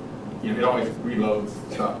 It always reloads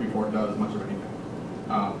stuff before it does much of anything.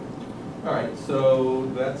 All right, so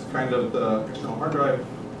that's kind of the external hard drive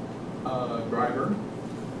driver.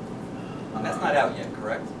 And that's not out yet,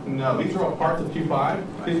 correct? No, these are all parts of 2.5. Right.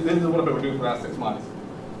 This is what I've been doing for the last 6 months.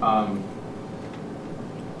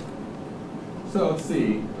 So let's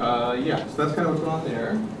see. Yeah, so that's kind of what's going on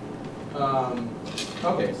there.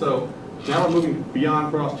 Okay, so now we're moving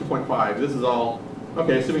beyond ProDOS 2.5. This is all,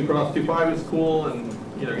 okay, assuming ProDOS 2.5 is cool and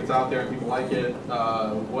gets out there and people like it,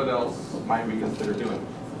 what else might we consider doing?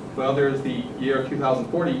 Well, there's the year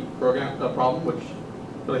 2040 program problem, which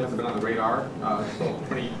really hasn't been on the radar, still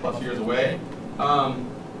 20 plus years away.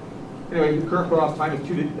 Anyway, the current ProDOS time is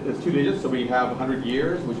two digits, so we have 100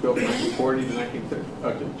 years, which go from 1940 to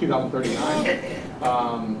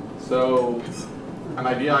 2039. So an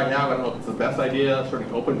idea I have, I don't know if it's the best idea,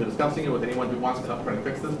 certainly open to discussing it with anyone who wants to help try to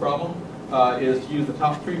fix this problem, is to use the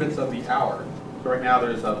top 3 bits of the hour. So right now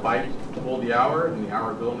there's a byte to hold the hour, and the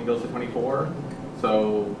hour only goes to 24.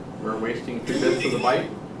 So we're wasting 3 bits of the byte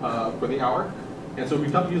for the hour. And so if we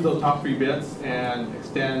use those top 3 bits and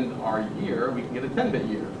extend our year, we can get a 10-bit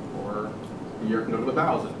year, or the year can go to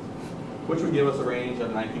 1,000, which would give us a range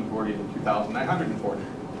of 1940 to 2,940,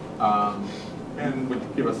 and would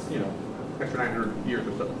give us, extra 900 years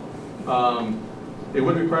or so. It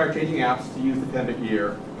would require changing apps to use the 10-bit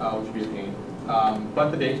year, which would be a pain.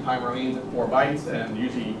 But the date time remains at 4 bytes, and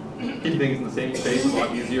usually keeping things in the same space is a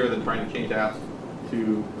lot easier than trying to change apps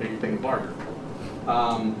to make things larger.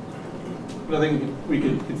 Another thing we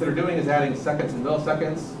could consider doing is adding seconds and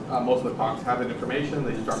milliseconds. Most of the clocks have that information.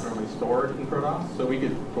 They just aren't normally stored in ProDOS. So we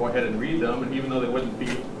could go ahead and read them, and even though they wouldn't be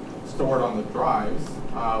stored on the drives,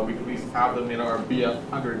 we could at least have them in our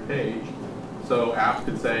BF100 page. So apps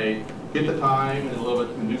could say, get the time, and a little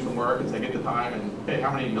bit can do some work and say, get the time, and hey,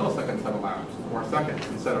 how many milliseconds have elapsed? Or seconds,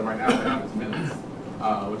 instead of right now, it happens minutes,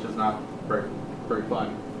 which is not very, very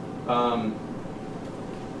fun.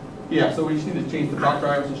 Yeah, so we just need to change the clock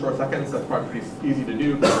drivers to short seconds. That's probably pretty easy to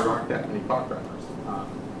do because there aren't that many clock drivers.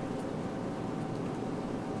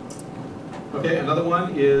 Okay, another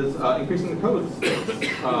one is increasing the code space.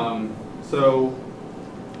 So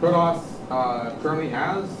ProDOS currently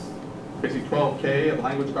has basically 12K of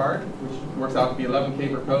language card, which works out to be 11K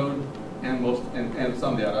per code and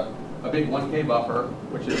some data. a big 1K buffer,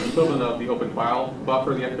 which is equivalent of the open file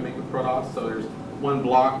buffer that you have to make with ProDOS. So there's one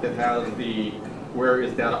block that has the where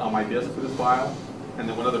is data on my disk for this file, and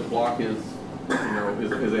then one other block is,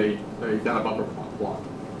 is a data buffer block.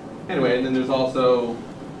 Anyway, and then there's also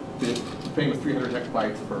the famous 300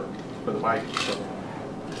 hexabytes for the byte.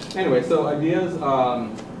 So anyway, so ideas.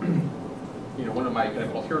 One of my kind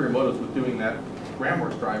of ulterior motives with doing that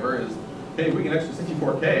RamWorks driver is, hey, if we get extra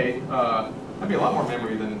 64K, that'd be a lot more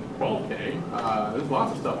memory than 12K. There's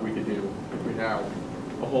lots of stuff we could do if we have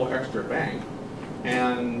a whole extra bank.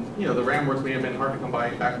 And the RamWorks may have been hard to come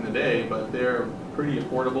by back in the day, but they're pretty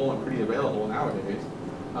affordable and pretty available nowadays.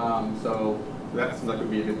 So that seems like it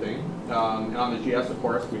would be a good thing. And on the GS, of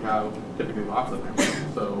course, we have typically lots of memory,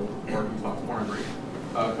 so or lots more memory.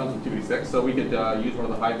 It comes with 256, so we could use one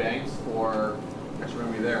of the high banks for extra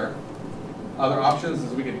memory there. Other options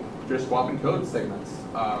is we could just swap in code segments.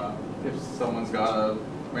 If someone's got a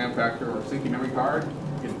RAM factor or syncing memory card,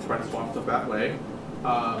 you can try to swap stuff that way.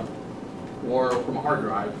 Or from a hard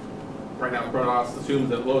drive. Right now, ProDOS assumes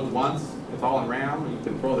that it loads once, it's all in RAM, and you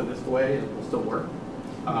can throw the disk away and it will still work.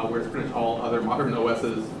 Whereas pretty much all other modern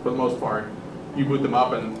OSs, for the most part, you boot them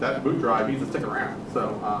up and that boot drive needs to stick around.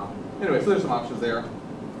 So anyway, so there's some options there.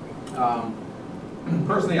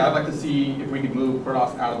 Personally, I'd like to see if we could move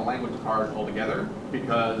ProDOS out of the language card altogether,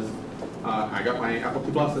 because I got my Apple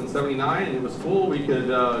II Plus in '79 and it was cool. We could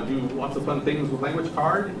do lots of fun things with language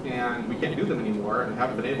card, and we can't do them anymore and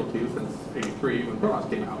haven't been able to since '83 when ProDOS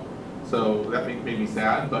came out. So that made me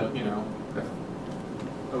sad, but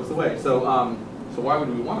that was the way. So so why would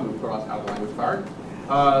we want to move ProDOS out of the language card?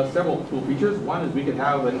 Several cool features. One is we could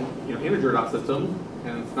have an integer.system,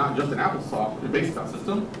 and it's not just an AppleSoft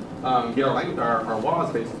basic.system. Get our language, our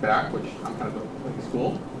WAS basics back, which I'm kind of think is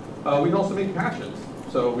cool. We could also make patches.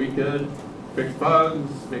 So we could fix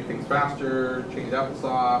bugs, make things faster, change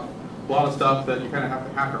AppleSoft, a lot of stuff that you kind of have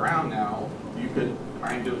to hack around now, you could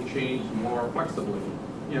kind of change more flexibly.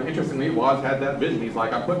 Interestingly, WAS had that vision. He's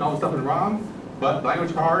like, I'm putting all this stuff in ROM, but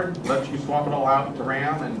language card lets you swap it all out to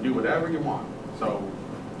RAM and do whatever you want. So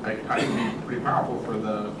I think it'd be pretty powerful for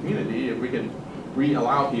the community if we could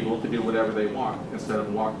allow people to do whatever they want instead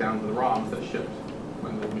of walk down to the ROMs that shipped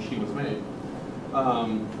when the machine was made.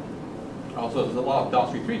 Also, there's a lot of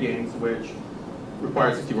DOS 3.3 games which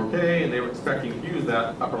require 64K, and they were expecting to use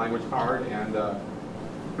that upper language card. And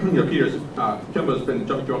Kimbo's been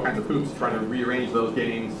jumping through all kinds of hoops trying to rearrange those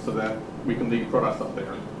games so that we can leave ProDOS up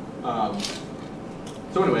there.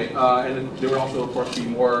 So anyway, and there would also, of course, be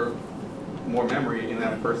more memory in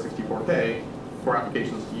that first 64K for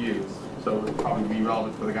applications to use. So it would probably be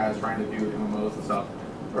relevant for the guys trying to do MMOs and stuff,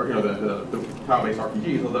 or the cloud-based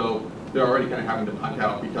RPGs, although they're already kind of having to punt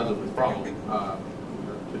out because of this problem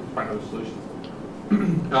to find other solutions.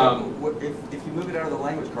 If you move it out of the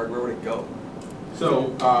language card, where would it go?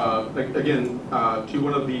 So again, to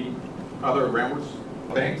one of the other RamWorks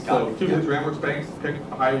banks. So two of these RamWorks banks, pick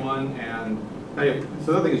a high one, and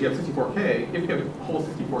so the other thing is you have 64K. If you have a whole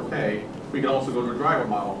 64K, we can also go to a driver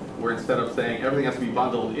model where instead of saying everything has to be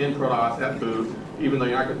bundled in ProDOS at boot, even though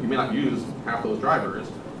you may not use half those drivers,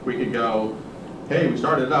 we could go, hey, we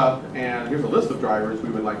started it up, and here's a list of drivers we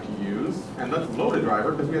would like to use, and let's load a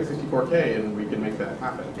driver because we have 64K, and we can make that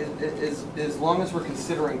happen. As long as we're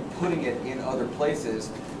considering putting it in other places,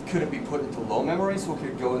 could it be put into low memory so it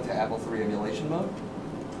could go into Apple III emulation mode?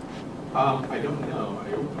 I don't know.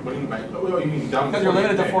 What do you mean by? Oh, you mean down to 48K? Because you're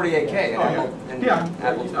limited to 48K in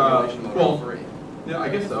Apple's emulation mode. Well, 3. Yeah, I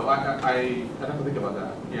guess so. I'd have to think about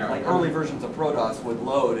that. Yeah. Like early versions of ProDOS would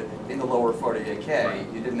load in the lower 48K. Right.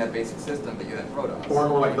 You didn't have basic system, but you had ProDOS. Or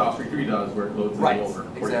like DOS 3.3 does, where it loads in the lower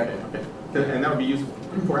 48K. Exactly. Okay. And that would be used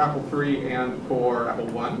for Apple III and for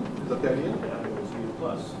Apple I. Is that the idea? Apple II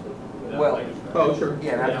Plus. Well, oh, sure.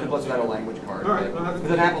 Yeah, an Apple II Plus without a language card. All right. But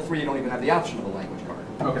with an Apple III, you don't even have the option of a language card.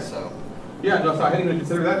 Okay. So. Yeah, no, so I hadn't even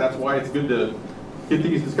considered that. That's why it's good to get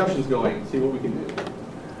these discussions going, see what we can do.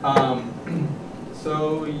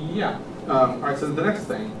 So yeah, all right, so the next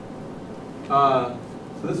thing. So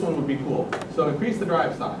this one would be cool. So increase the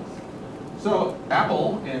drive size. So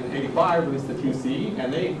Apple in '85 released the 2C,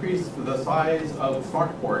 and they increased the size of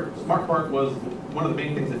SmartPort. SmartPort was one of the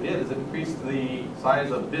main things it did, is it increased the size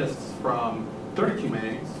of disks from 32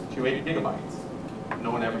 megs to 8 gigabytes. No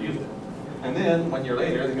one ever used it. And then 1 year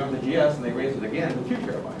later, they got the GS and they raised it again to 2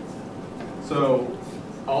 terabytes. So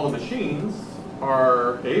all the machines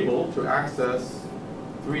are able to access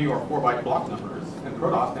 3 or 4 byte block numbers, and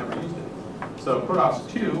ProDOS never used it. So ProDOS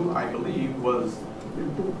 2, I believe,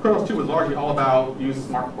 ProDOS 2 was largely all about use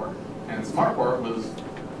SmartPort. And SmartPort was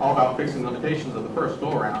all about fixing the limitations of the first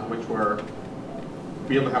go-around, which were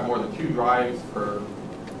be able to have more than 2 drives per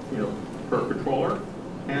per controller,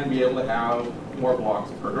 and be able to have more blocks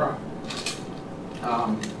per drive.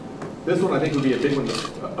 This one I think would be a big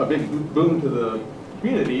boon to the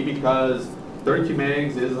community, because 32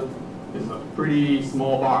 megs is a pretty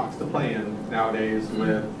small box to play in nowadays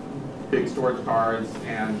with big storage cards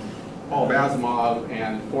and all of Asimov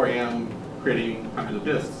and 4AM creating hundreds of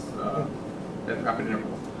disks at rapid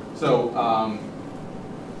intervals. So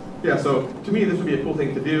yeah, so to me this would be a cool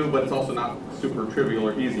thing to do, but it's also not super trivial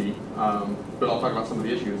or easy. But I'll talk about some of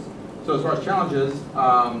the issues. So as far as challenges,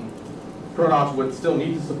 ProDOS would still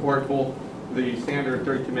need to support both the standard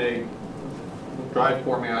 32 meg drive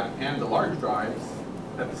format and the large drives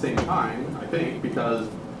at the same time, I think, because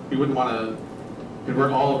you wouldn't want to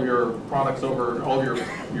convert all of your products over, all of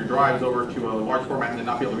your drives over to a large format and then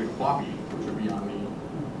not be able to read a floppy, which would be on the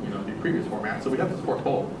the previous format. So we'd have to support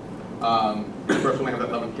both. Of course, we only have that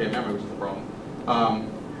 11K memory, which is a problem.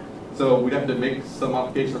 So we'd have to make some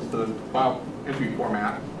modifications to the file entry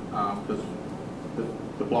format, because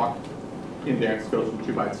the block index goes from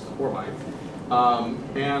 2 bytes to 4 bytes.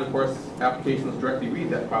 And of course, applications directly read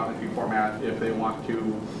that file entry format if they want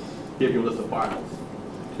to give you a list of files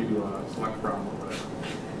to select from or whatever.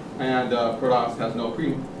 And ProDOS has no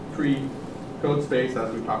free code space,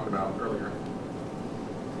 as we talked about earlier.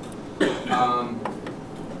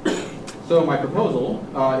 So my proposal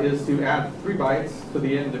is to add 3 bytes to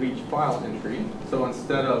the end of each file entry. So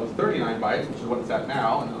instead of 39 bytes, which is what it's at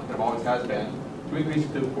now, and it always has been, to increase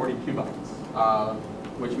it to 42 bytes.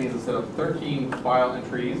 Which means instead of 13 file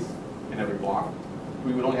entries in every block,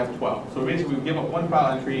 we would only have 12. So basically we would give up 1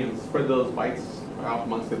 file entry and spread those bytes out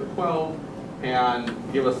amongst the other 12 and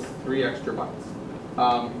give us 3 extra bytes.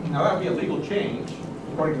 Now that would be a legal change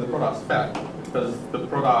according to the ProDOS spec, because the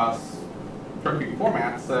ProDOS directory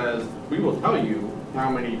format says we will tell you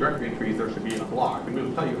how many directory entries there should be in a block, and we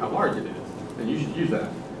will tell you how large it is, and you should use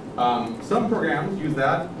that. Some programs use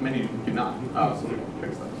that, many do not, so we can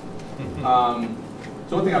fix those.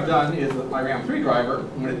 So one thing I've done is with my RAM3 driver,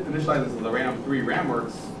 when it initializes the RAM3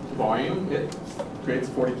 RAMWorks volume, it creates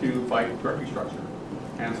 42 byte directory structure.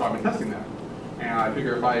 And so I've been testing that. And I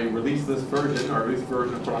figure if I release this version, or release a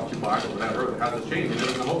version of ProDOS 2.5 or whatever that has this change in it,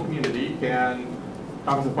 then the whole community can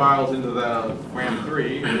copy some files into the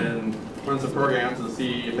RAM3 and then run some programs and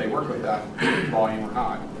see if they work with that volume or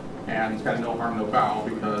not. And it's kind of no harm, no foul,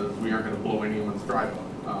 because we aren't going to blow anyone's drive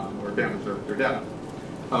up or damage their data.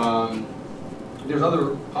 There's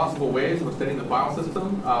other possible ways of extending the file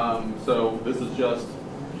system. So this is just,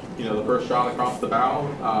 the first shot across the bow,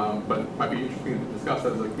 but it might be interesting to discuss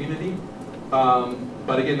as a community.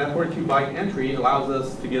 But again, that 42 byte entry allows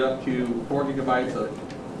us to get up to 4 gigabytes of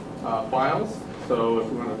files. So if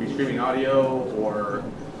we want to be streaming audio or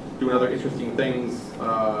doing other interesting things,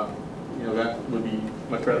 that would be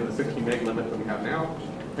much better than the 16 meg limit that we have now.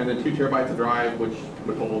 And then 2 terabytes of drive, which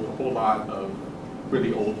would hold a whole lot of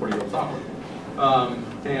really old 40-year-old software.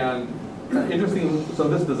 And interesting, so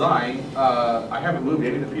this design, I haven't moved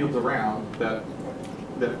any of the fields around that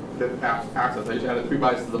access. I just added 3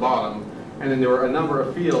 bytes to the bottom, and then there were a number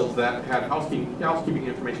of fields that had housekeeping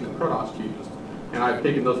information that ProDOS used. And I've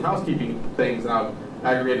taken those housekeeping things and I've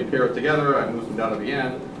aggregated pairs together, I've moved them down to the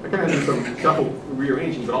end. I kind of did some shuffle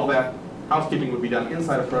rearranging, but all that housekeeping would be done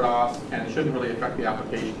inside of ProDOS and it shouldn't really affect the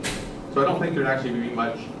application. So I don't think there'd actually be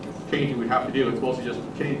much changing we'd have to do. It's mostly just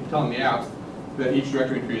telling the apps that each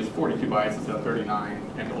directory entry is 42 bytes instead of 39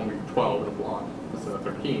 and only 12 in a block instead of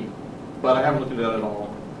 13. But I haven't looked into that at all.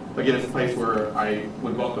 Again, it's a place where I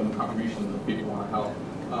would welcome contributions if people want to help.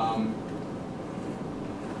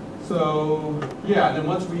 So yeah, then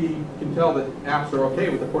once we can tell that apps are okay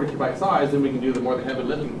with the 42 byte size, then we can do the heavy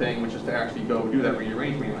lifting thing, which is to actually go do that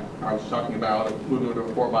rearrangement like I was talking about, moving to a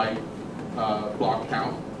 4 byte block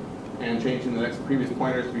count and changing the next previous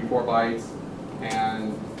pointers to be 4 bytes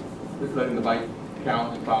and letting the byte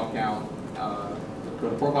count and file count go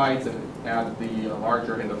to 4 bytes and add the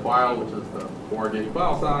larger end of file, which is the 4 gig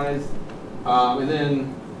file size. And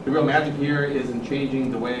then the real magic here is in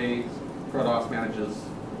changing the way ProDOS manages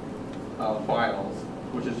files,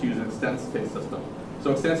 which is using extents-based system.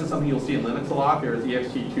 So extents is something you'll see in Linux a lot. There's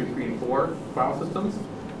ext2, 3, and 4 file systems.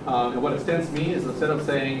 And what extents mean is instead of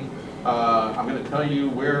saying, I'm going to tell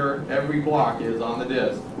you where every block is on the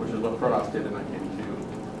disk, which is what ProDOS did in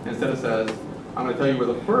 1982. Instead it says, I'm going to tell you where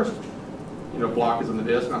the first block is on the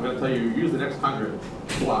disk, and I'm going to tell you use the next 100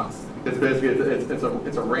 blocks. It's basically,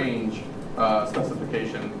 it's a range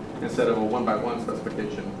specification instead of a 1-by-1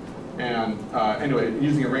 specification. And anyway,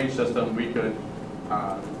 using a range system, we could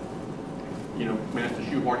manage to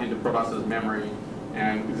shoehorn into ProDOS's memory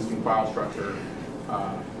and existing file structure,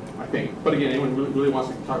 I think. But again, anyone really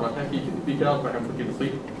wants to talk about techie details, but I haven't put you to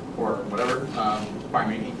sleep. or whatever, fine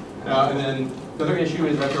me. And then the other issue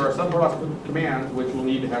is that there are some ProDOS commands which will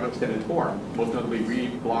need to have extended form, most notably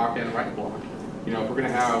read block and write block. You know, if we're going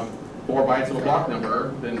to have 4 bytes of a block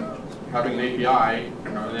number, then having an API,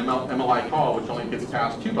 an MLI call, which only gets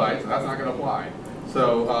past 2 bytes, that's not going to apply.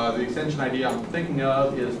 So the extension idea I'm thinking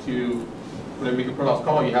of is to, when we make a ProDOS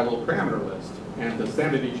call, you have a little parameter list. And to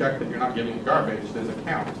sanity check that you're not giving it garbage, there's a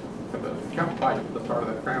count. At the count byte at the start of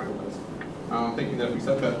that parameter list. I'm thinking that if we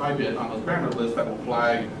set that high bit on those parameter lists, that will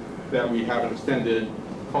flag that we have an extended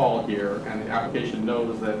call here, and the application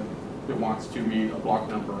knows that it wants to read a block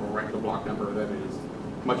number or write a block number that is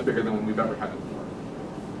much bigger than we've ever had before.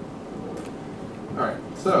 All right,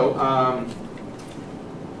 so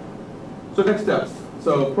next steps.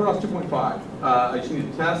 So ProDOS 2.5. I just need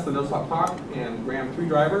to test the no-slot clock and RAM 3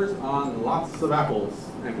 drivers on lots of apples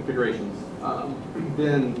and configurations.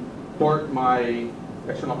 Then port my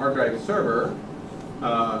external hard drive server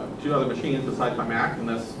to other machines besides my Mac,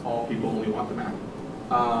 unless all people only want the Mac.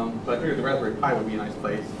 But I figured the Raspberry Pi would be a nice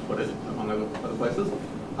place to put it among other places.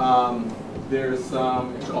 There's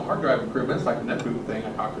some external hard drive improvements, like the NetBoot thing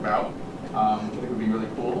I talked about, which I think would be really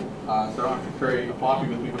cool. So I don't have to carry a floppy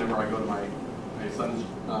with me whenever I go to my son's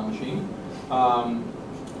machine.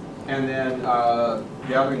 And then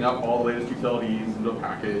gathering up all the latest utilities into a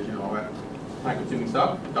package, you know, all that time-consuming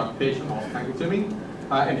stuff. Documentation, also time-consuming.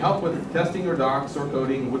 And help with testing or docs or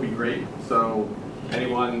coding would be great. So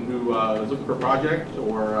anyone who is looking for a project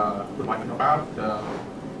or would like to help out,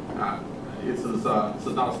 this is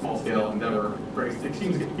not a small-scale endeavor. It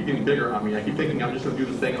seems to keep getting bigger on me. I keep thinking I'm just going to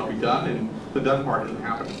do this thing and I'll be done, and the done part isn't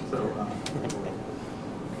happening. So.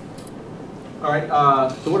 All right,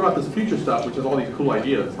 so what about this future stuff, which is all these cool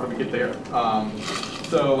ideas? How do we get there?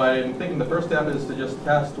 So I'm thinking the first step is to just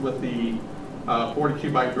test with the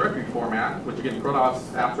 42-byte directory format, which again,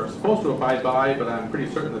 ProDOS apps are supposed to abide by, but I'm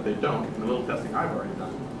pretty certain that they don't in the little testing I've already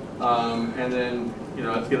done. And then, you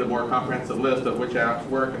know, let's get a more comprehensive list of which apps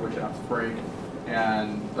work and which apps break,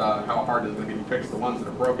 and how hard is it going to be to fix the ones that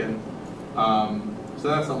are broken. So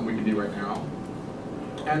that's something we can do right now.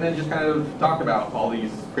 And then just kind of talk about all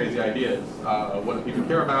these crazy ideas. What do people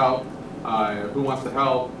care about? Who wants to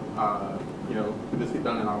help? You know, could this get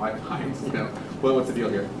done in our lifetimes? You know, what's the deal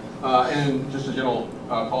here? And just a general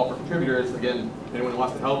call for contributors. Again, anyone who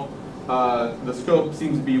wants to help. The scope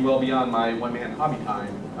seems to be well beyond my one-man hobby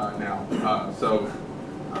time now. So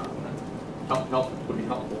help would be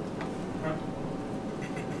helpful.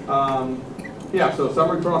 Yeah, so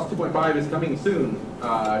Summary ProDOS 2.5 is coming soon.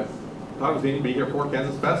 I thought it was going to be here for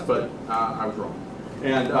KansasFest, but I was wrong.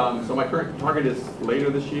 And so my current target is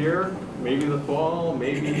later this year, maybe the fall,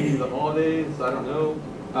 maybe the holidays, I don't know.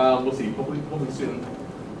 We'll see, hopefully soon.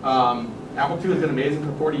 Apple II has been amazing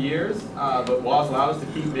for 40 years, but WAS allowed us to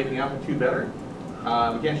keep making Apple II better.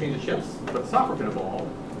 We can't change the chips, but the software can evolve.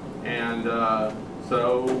 And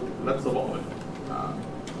so let's evolve it.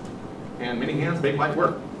 And many hands make light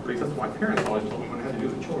work. At least that's what my parents always told me when I had to do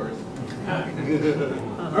the chores.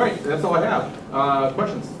 All right, that's all I have.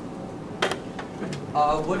 Questions?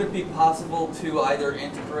 Would it be possible to either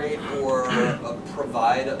integrate or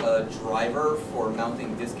provide a driver for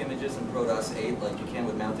mounting disk images in ProDOS 8 like you can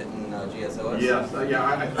with mount it in GSOS? Yes, yeah,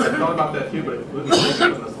 I thought about that too, but it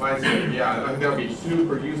wasn't on the slides here. Yeah, I think that would be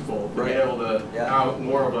super useful to be able to have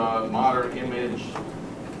more of a modern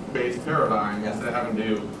image-based paradigm instead of having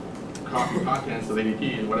to copy contents of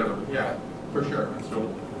ADT and whatever. Yeah, for sure.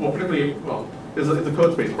 So, well, particularly, well, it's a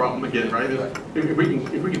code space problem again, right?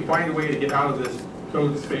 If we can find a way to get out of this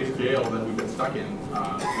code space jail that we've been stuck in,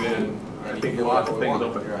 then I think lots of things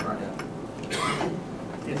open. Right?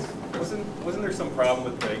 Yes. Wasn't there some problem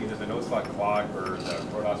with the no-slot clock or the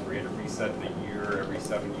ProDOS where you had to reset the year every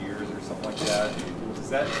 7 years or something like that? Does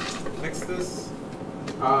that fix this?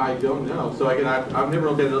 I don't know. So again, I've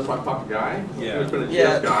never been a no-slot clock guy. Yeah. I've been a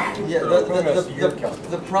GS guy. Yeah. So.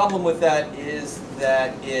 The problem with that is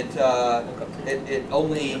that it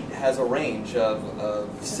only has a range of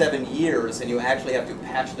 7 years, and you actually have to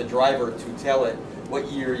patch the driver to tell it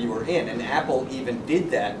what year you were in. And Apple even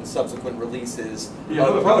did that in subsequent releases of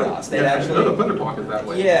ProDOS. They actually the Thunderclock is that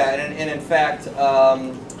way. Yeah, and in fact,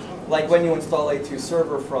 like when you install A2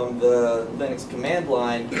 Server from the Linux command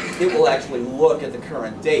line, it will actually look at the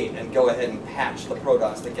current date and go ahead and patch the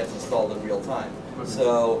ProDOS that gets installed in real time.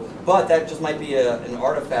 So, but that just might be an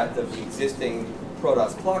artifact of the existing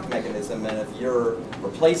ProDOS clock mechanism, and if you're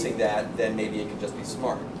replacing that, then maybe it could just be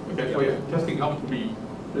smart. Okay, well, yeah, testing help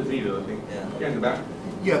is needed, I think. Yeah, in the back.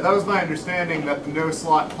 Yeah, that was my understanding, that the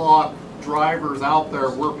no-slot clock drivers out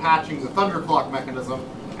there were patching the Thunderclock mechanism,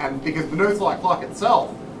 and because the no-slot clock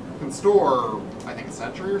itself can store, I think, a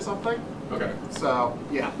century or something. Okay. So,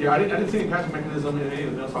 yeah. Yeah, I didn't see any patching mechanism in any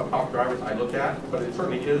of the NoSLOT drivers I looked at, but it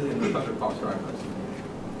certainly is in the ThunderCloth drivers.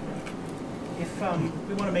 If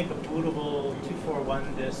we want to make a bootable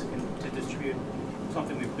 241 disk and to distribute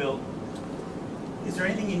something we've built, is there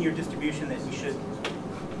anything in your distribution that we should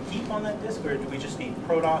keep on that disk, or do we just need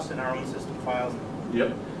ProDOS in our own system files?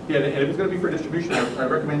 Yep. Yeah, and if it's going to be for distribution, I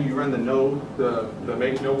recommend you run the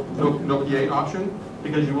make no PA option,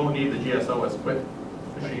 because you won't need the GSOS quit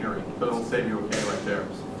machinery. So it'll save you okay right there.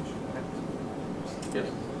 Yes.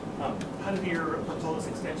 How do your ProDOS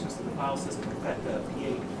extensions to the file system affect the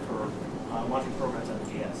PA for launching programs on the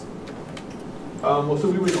GS? Well, so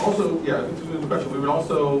we would also, yeah, this is a good question. We would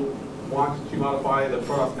also want to modify the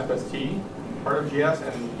ProDOS FST part of GS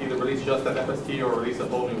and either release just that FST or release a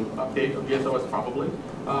whole new update of GSOS probably,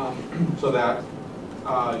 so that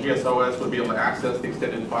GSOS would be able to access the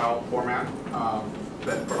extended file format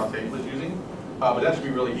that ProDOS 8 was using. But that should be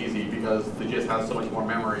really easy because the GS has so much more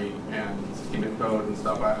memory and 16-bit code and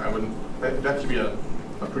stuff. I wouldn't, that should be a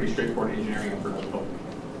pretty straightforward engineering effort, I hope.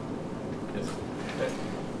 Yes.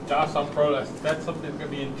 DOS on ProDOS, is that something that's going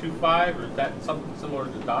to be in 2.5, or is that something similar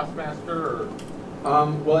to DOS Master? Or?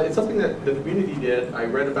 Well, it's something that the community did. I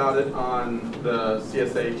read about it on the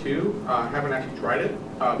CSA too. I haven't actually tried it,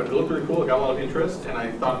 but it looked really cool. It got a lot of interest, and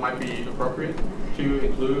I thought it might be appropriate to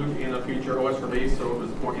include in a future OS release so it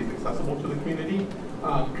was more easily accessible to the community.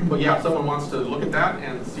 But yeah, if someone wants to look at that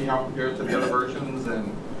and see how it compares to the other versions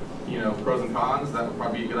and pros and cons, that would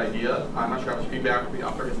probably be a good idea. I'm not sure how much feedback the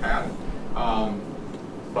author has had.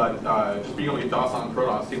 But just being able to get DOS on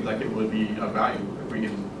ProDOS seems like it would be of value if we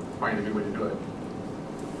can find a good way to do it.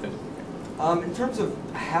 In terms of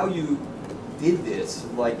how you did this,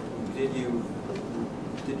 like, did you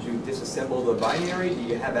disassemble the binary? Do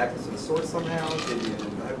you have access to the source somehow? How did you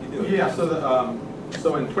do it? Yeah,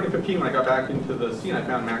 so in 2015 when I got back into the scene, I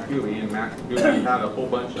found Mac GUI, and Mac GUI had a whole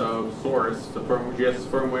bunch of source, the GS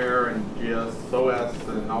firmware and GSOS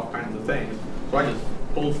and all kinds of things. So I just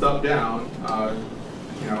pulled stuff down.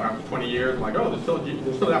 After 20 years, I'm like, oh, there's still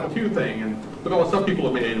an Apple II thing, and look at all the stuff people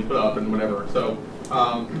have made and put up and whatever. So,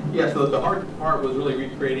 yeah, so the hard part was really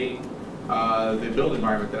recreating the build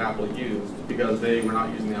environment that Apple used, because they were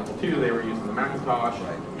not using the Apple II, they were using the Macintosh.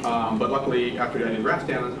 But luckily, after I did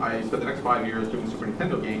Rastan, I spent the next 5 years doing Super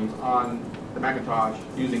Nintendo games on the Macintosh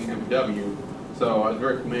using MPW. So I was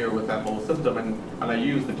very familiar with that whole system, and I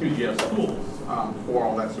used the 2GS tools for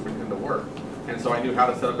all that Super Nintendo work. And so I knew how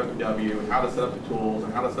to set up MPW, and how to set up the tools,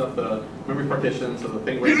 and how to set up the memory partitions so the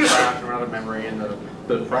thing wouldn't crash and run out of memory, and the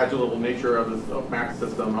fragile nature of the Mac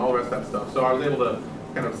system, and all the rest of that stuff. So I was able to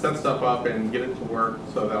kind of set stuff up and get it to work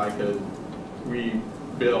so that I could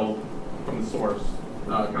rebuild from the source,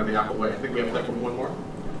 kind of the Apple way. I think we have time for one more.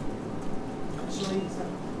 Actually, it's not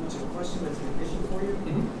much of a question, but it's an addition for you.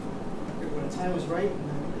 When the time was right,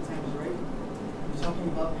 and I think the time was right, you're talking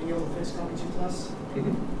about being able to fix Copy 2 Plus.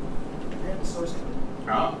 And the source code.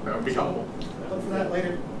 Ah, that would be helpful. Look for that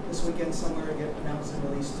later this weekend somewhere to get announced and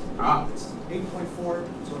released. Ah. It's 8.4,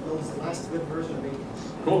 so it builds the last good version of 8.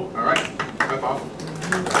 Cool. All right. That's awesome.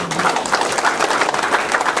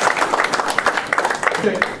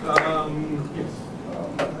 Okay. Yes.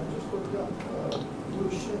 I just looked up Blue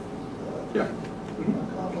Shift. Yeah.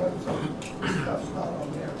 Stuff's not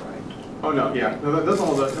on there, right? Oh no. Yeah. No, that's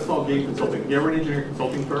all game consulting. Yeah, we're an engineering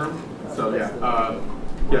consulting firm. So yeah.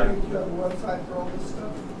 Yeah. Do you have a website for all this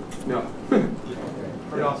stuff? No.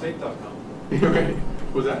 ProDOS8.com. Okay.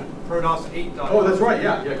 What was that? ProDOS8.com. Oh, that's right.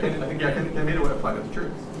 Yeah. Yeah. I think Ken made a website. That's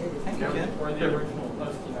true. Thank you, Ken. Or the original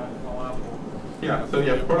posting on Apple. Yeah. So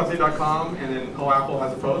yeah, ProDOS8.com, and then Apple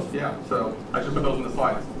has a post. Yeah. So I should put those in the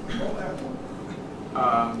slides.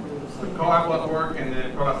 Apple.org, and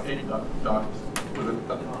then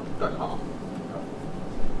ProDOS8.com.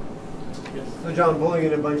 Yes. So John, pulling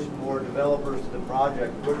in a bunch more developers to the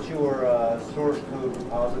project, what's your source code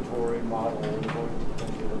repository model going to look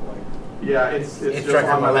like? Yeah, it's just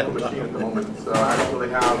on my local machine at the moment, so I don't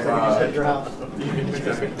really have. At your house.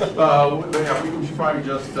 Yeah, we should probably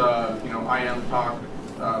just IM talk,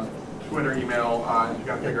 Twitter, email. You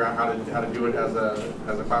got to figure out how to do it as a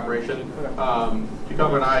collaboration.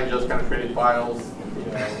 Pico and I just kind of traded files,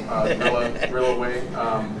 real way.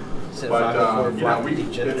 But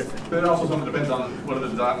it also something depends on what are the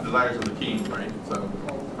desires of the team, right? So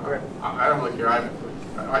I don't really care. I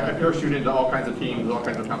parachute into all kinds of teams, all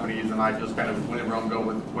kinds of companies, and I just kind of whenever I'm go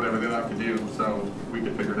with whatever they have to do, so we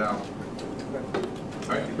could figure it out. All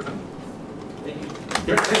right, I think we're done. Thank you.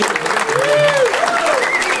 Yeah, thank you.